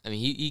Pirates. I mean,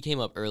 he came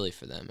up early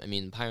for them. I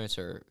mean, the Pirates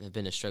have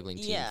been a struggling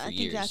team Yeah, for I think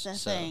years. that's the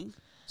thing.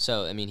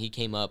 So I mean, he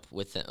came up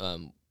with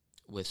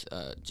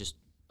just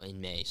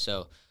in May.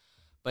 So,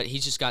 but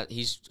he's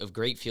a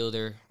great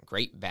fielder,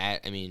 great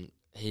bat. I mean,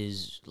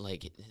 his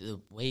the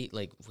way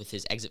with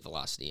his exit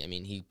velocity. I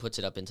mean, he puts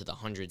it up into the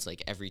hundreds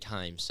every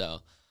time. So,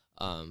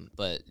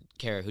 but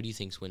Kara, who do you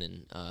think's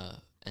winning?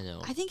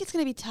 NL? I think it's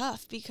going to be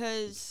tough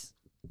because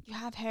you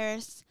have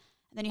Harris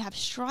and then you have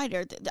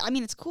Strider. I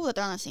mean, it's cool that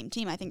they're on the same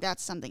team. I think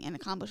that's an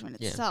accomplishment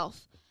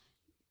itself.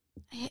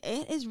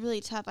 It is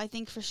really tough. I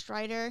think for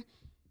Strider,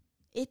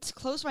 it's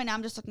close right now.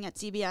 I'm just looking at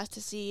CBS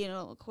to see,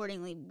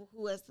 accordingly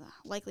who has the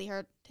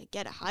likelihood to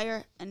get it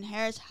higher. And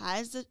Harris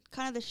has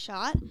the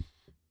shot,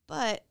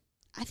 but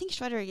I think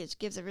Strider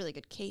gives a really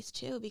good case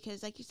too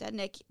because, like you said,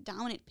 Nick,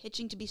 dominant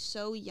pitching to be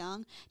so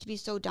young, to be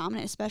so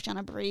dominant, especially on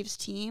a Braves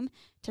team,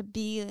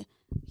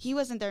 he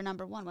wasn't their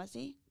number one, was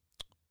he?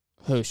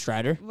 Who,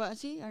 Strider?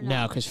 Was he or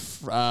No, because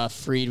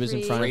Fried was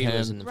in front of Fried him.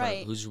 was in the front.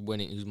 Right. Who's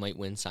winning? Who might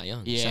win Cy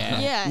Young? Yeah.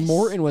 So. Yes.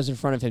 Morton was in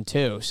front of him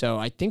too. So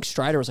I think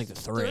Strider was like the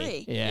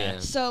three. Yeah. Yeah.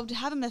 So to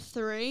have him a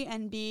 3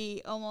 and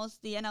be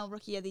almost the NL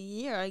Rookie of the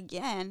Year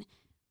again,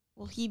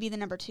 will he be the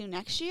number 2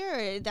 next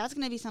year? Or that's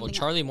going to be something. Well,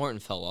 Charlie Morton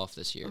fell off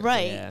this year,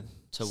 right? Yeah.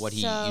 To what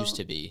he So- used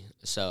to be.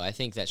 So I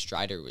think that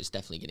Strider was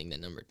definitely getting the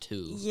number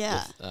 2.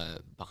 Yeah.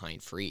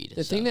 Behind Fried.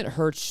 The thing that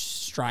hurts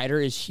Strider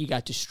is he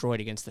got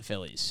destroyed against the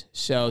Phillies.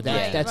 So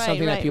that's Right,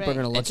 something that right, people are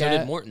right. going to look and so at.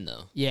 did Morton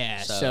though.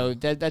 Yeah, so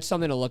that's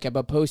something to look at.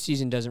 But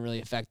postseason doesn't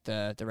really affect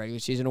the regular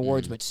season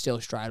awards, but still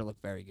Strider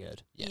looked very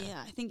good.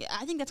 Yeah. I think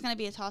that's going to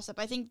be a toss up.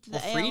 I think the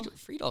Well,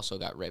 Fried also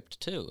got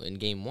ripped too in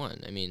Game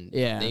 1. I mean,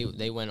 Yeah.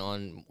 they went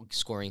on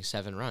scoring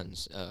 7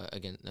 runs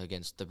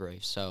against the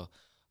Braves. So,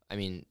 I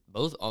mean,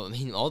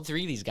 all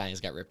 3 of these guys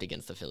got ripped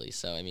against the Phillies.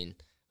 So, I mean,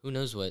 who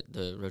knows what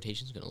the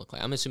rotation's going to look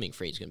like? I'm assuming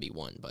Fried's going to be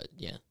 1, but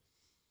yeah.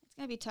 It's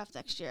going to be tough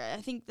next year.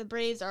 I think the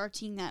Braves are a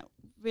team that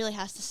really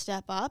has to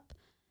step up.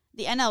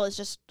 The NL is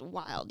just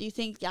wild. Do you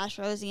think the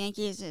Astros, the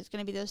Yankees, it's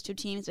going to be those 2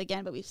 teams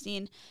again? But we've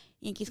seen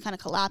Yankees kind of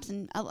collapse,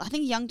 and I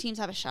think young teams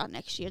have a shot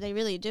next year. They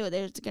really do.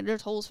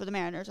 There's holes for the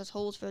Mariners. There's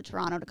holes for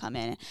Toronto to come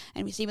in,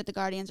 and we see what the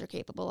Guardians are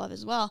capable of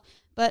as well.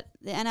 But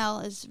the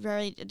NL is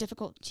very a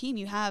difficult team.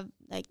 You have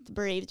the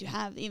Braves. You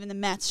have even the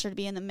Mets should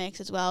be in the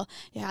mix as well.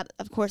 You have,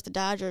 of course, the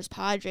Dodgers,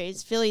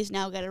 Padres, Phillies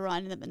now get a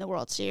run in the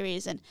World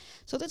Series, and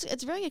so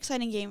it's a very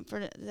exciting game for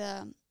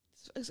the.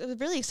 It was a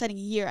really exciting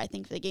year, I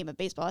think, for the game of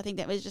baseball. I think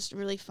that was just a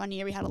really fun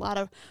year. We had a lot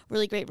of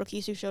really great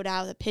rookies who showed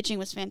out. The pitching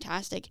was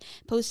fantastic.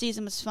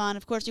 Postseason was fun.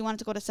 Of course, you wanted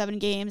to go to 7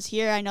 games.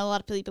 Here, I know a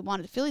lot of people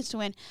wanted the Phillies to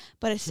win,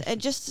 but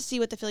just to see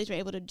what the Phillies were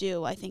able to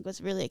do, I think,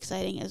 was really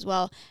exciting as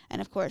well.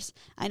 And, of course,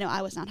 I know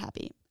I was not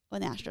happy when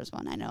the Astros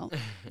won. I know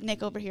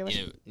Nick over here was.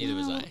 Neither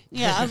was I.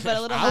 Yeah, but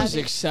a little I was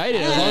happy. excited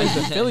as long as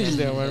the Phillies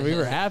did win. We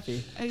were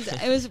happy.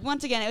 It was,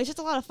 once again, it was just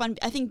a lot of fun.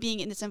 I think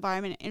being in this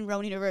environment in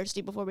Rowan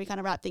University before we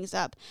kind of wrap things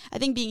up, I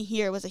think being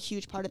here was a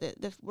huge part of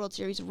the World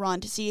Series run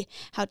to see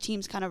how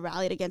teams kind of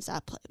rallied against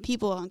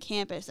people on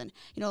campus. And,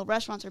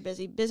 restaurants were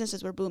busy,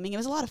 businesses were booming. It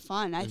was a lot of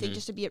fun. I think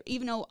just to be,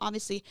 even though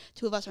obviously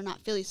 2 of us are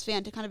not Phillies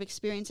fan, to kind of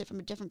experience it from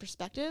a different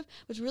perspective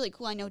was really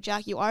cool. I know,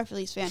 Jack, you are a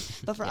Phillies fan,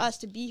 but for us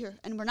to be here,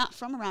 and we're not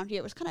from around here,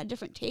 it was kind of a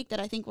different take that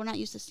I think we're not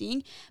used to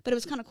seeing. But it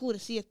was kind of cool to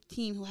see a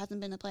team who hasn't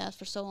been in the playoffs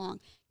for so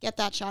long get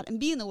that shot and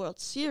be in the World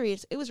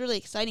Series. It was really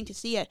exciting to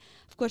see it.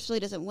 Of course,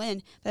 Philly doesn't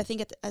win, but I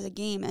think as a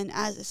game and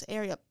as this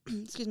area,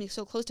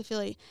 so close to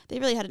Philly, they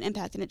really had an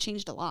impact, and it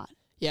changed a lot.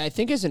 Yeah, I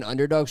think as an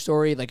underdog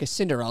story, like a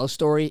Cinderella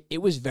story,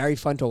 it was very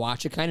fun to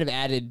watch. It kind of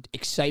added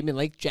excitement,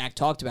 like Jack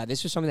talked about.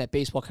 This was something that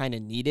baseball kind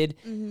of needed.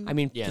 I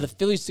mean, for the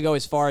Phillies to go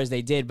as far as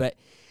they did, but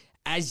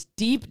as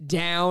deep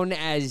down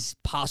as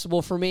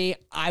possible for me,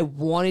 I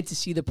wanted to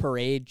see the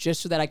parade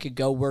just so that I could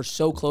go. We're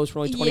so close.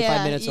 We're only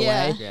 25 minutes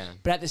away. Yeah.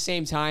 But at the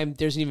same time,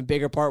 there's an even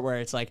bigger part where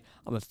it's like,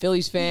 I'm a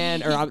Phillies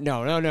fan, or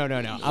no. I'm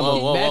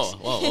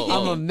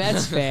a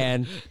Mets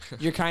fan.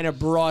 You're kind of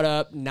brought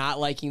up not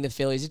liking the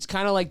Phillies. It's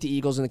kind of like the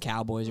Eagles and the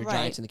Cowboys, or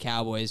Giants and the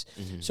Cowboys.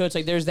 Mm-hmm. So it's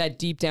like there's that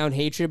deep down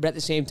hatred, but at the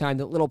same time,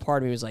 the little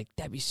part of me was like,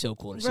 that'd be so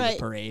cool to see the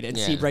parade and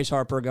see Bryce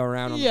Harper go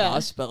around on the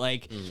bus. But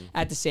like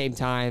at the same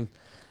time,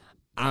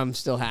 I'm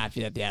still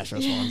happy that the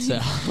Astros won.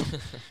 So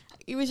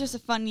it was just a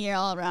fun year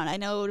all around. I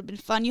know it would have been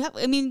fun.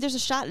 There's a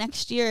shot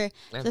next year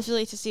for the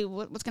Phillies to see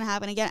what's going to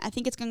happen again. I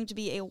think it's going to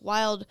be a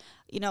wild,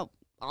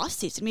 off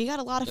season. We got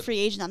a lot of free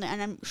agents on there, and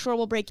I'm sure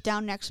we'll break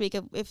down next week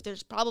if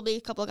there's probably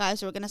a couple of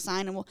guys who are going to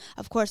sign, and we'll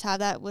of course have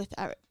that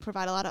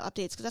provide a lot of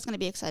updates because that's going to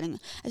be exciting,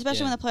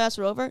 especially when the playoffs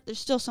are over. There's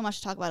still so much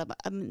to talk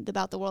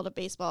about the world of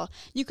baseball.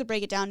 You could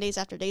break it down days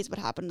after days what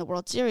happened in the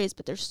World Series,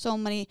 but there's a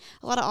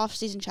lot of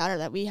off-season chatter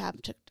that we have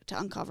to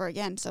uncover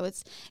again. So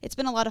it's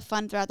been a lot of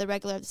fun throughout the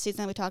regular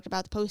season. We talked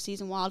about the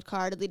postseason wild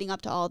card leading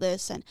up to all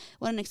this, and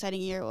what an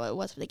exciting year it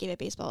was for the game of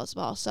baseball as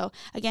well. So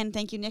again,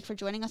 thank you, Nick, for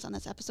joining us on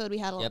this episode. We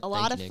had a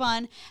lot of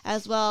fun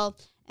as well.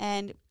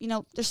 And,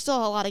 there's still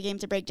a lot of games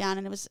to break down,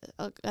 and it was,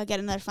 again,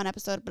 another fun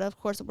episode. But, of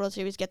course, the World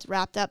Series gets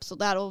wrapped up, so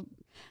that'll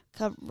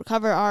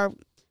cover our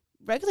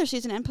regular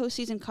season and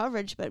postseason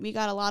coverage. But we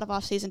got a lot of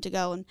off-season to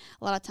go and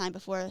a lot of time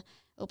before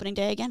opening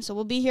day again. So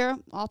we'll be here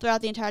all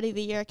throughout the entirety of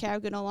the year.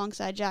 Carraguna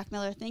alongside Jack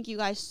Miller. Thank you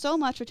guys so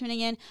much for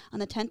tuning in on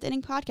the 10th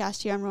Inning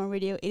Podcast here on Rowan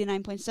Radio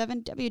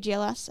 89.7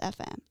 WGLS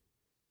FM.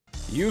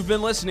 You've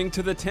been listening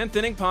to the 10th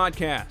Inning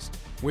Podcast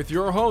with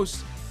your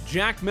hosts,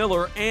 Jack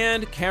Miller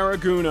and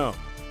Carraguna.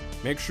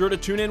 Make sure to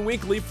tune in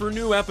weekly for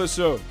new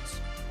episodes.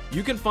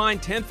 You can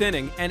find 10th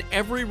Inning and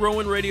every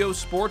Rowan Radio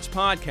sports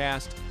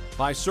podcast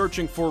by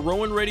searching for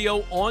Rowan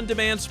Radio On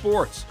Demand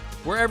Sports,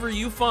 wherever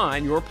you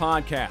find your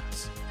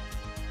podcasts.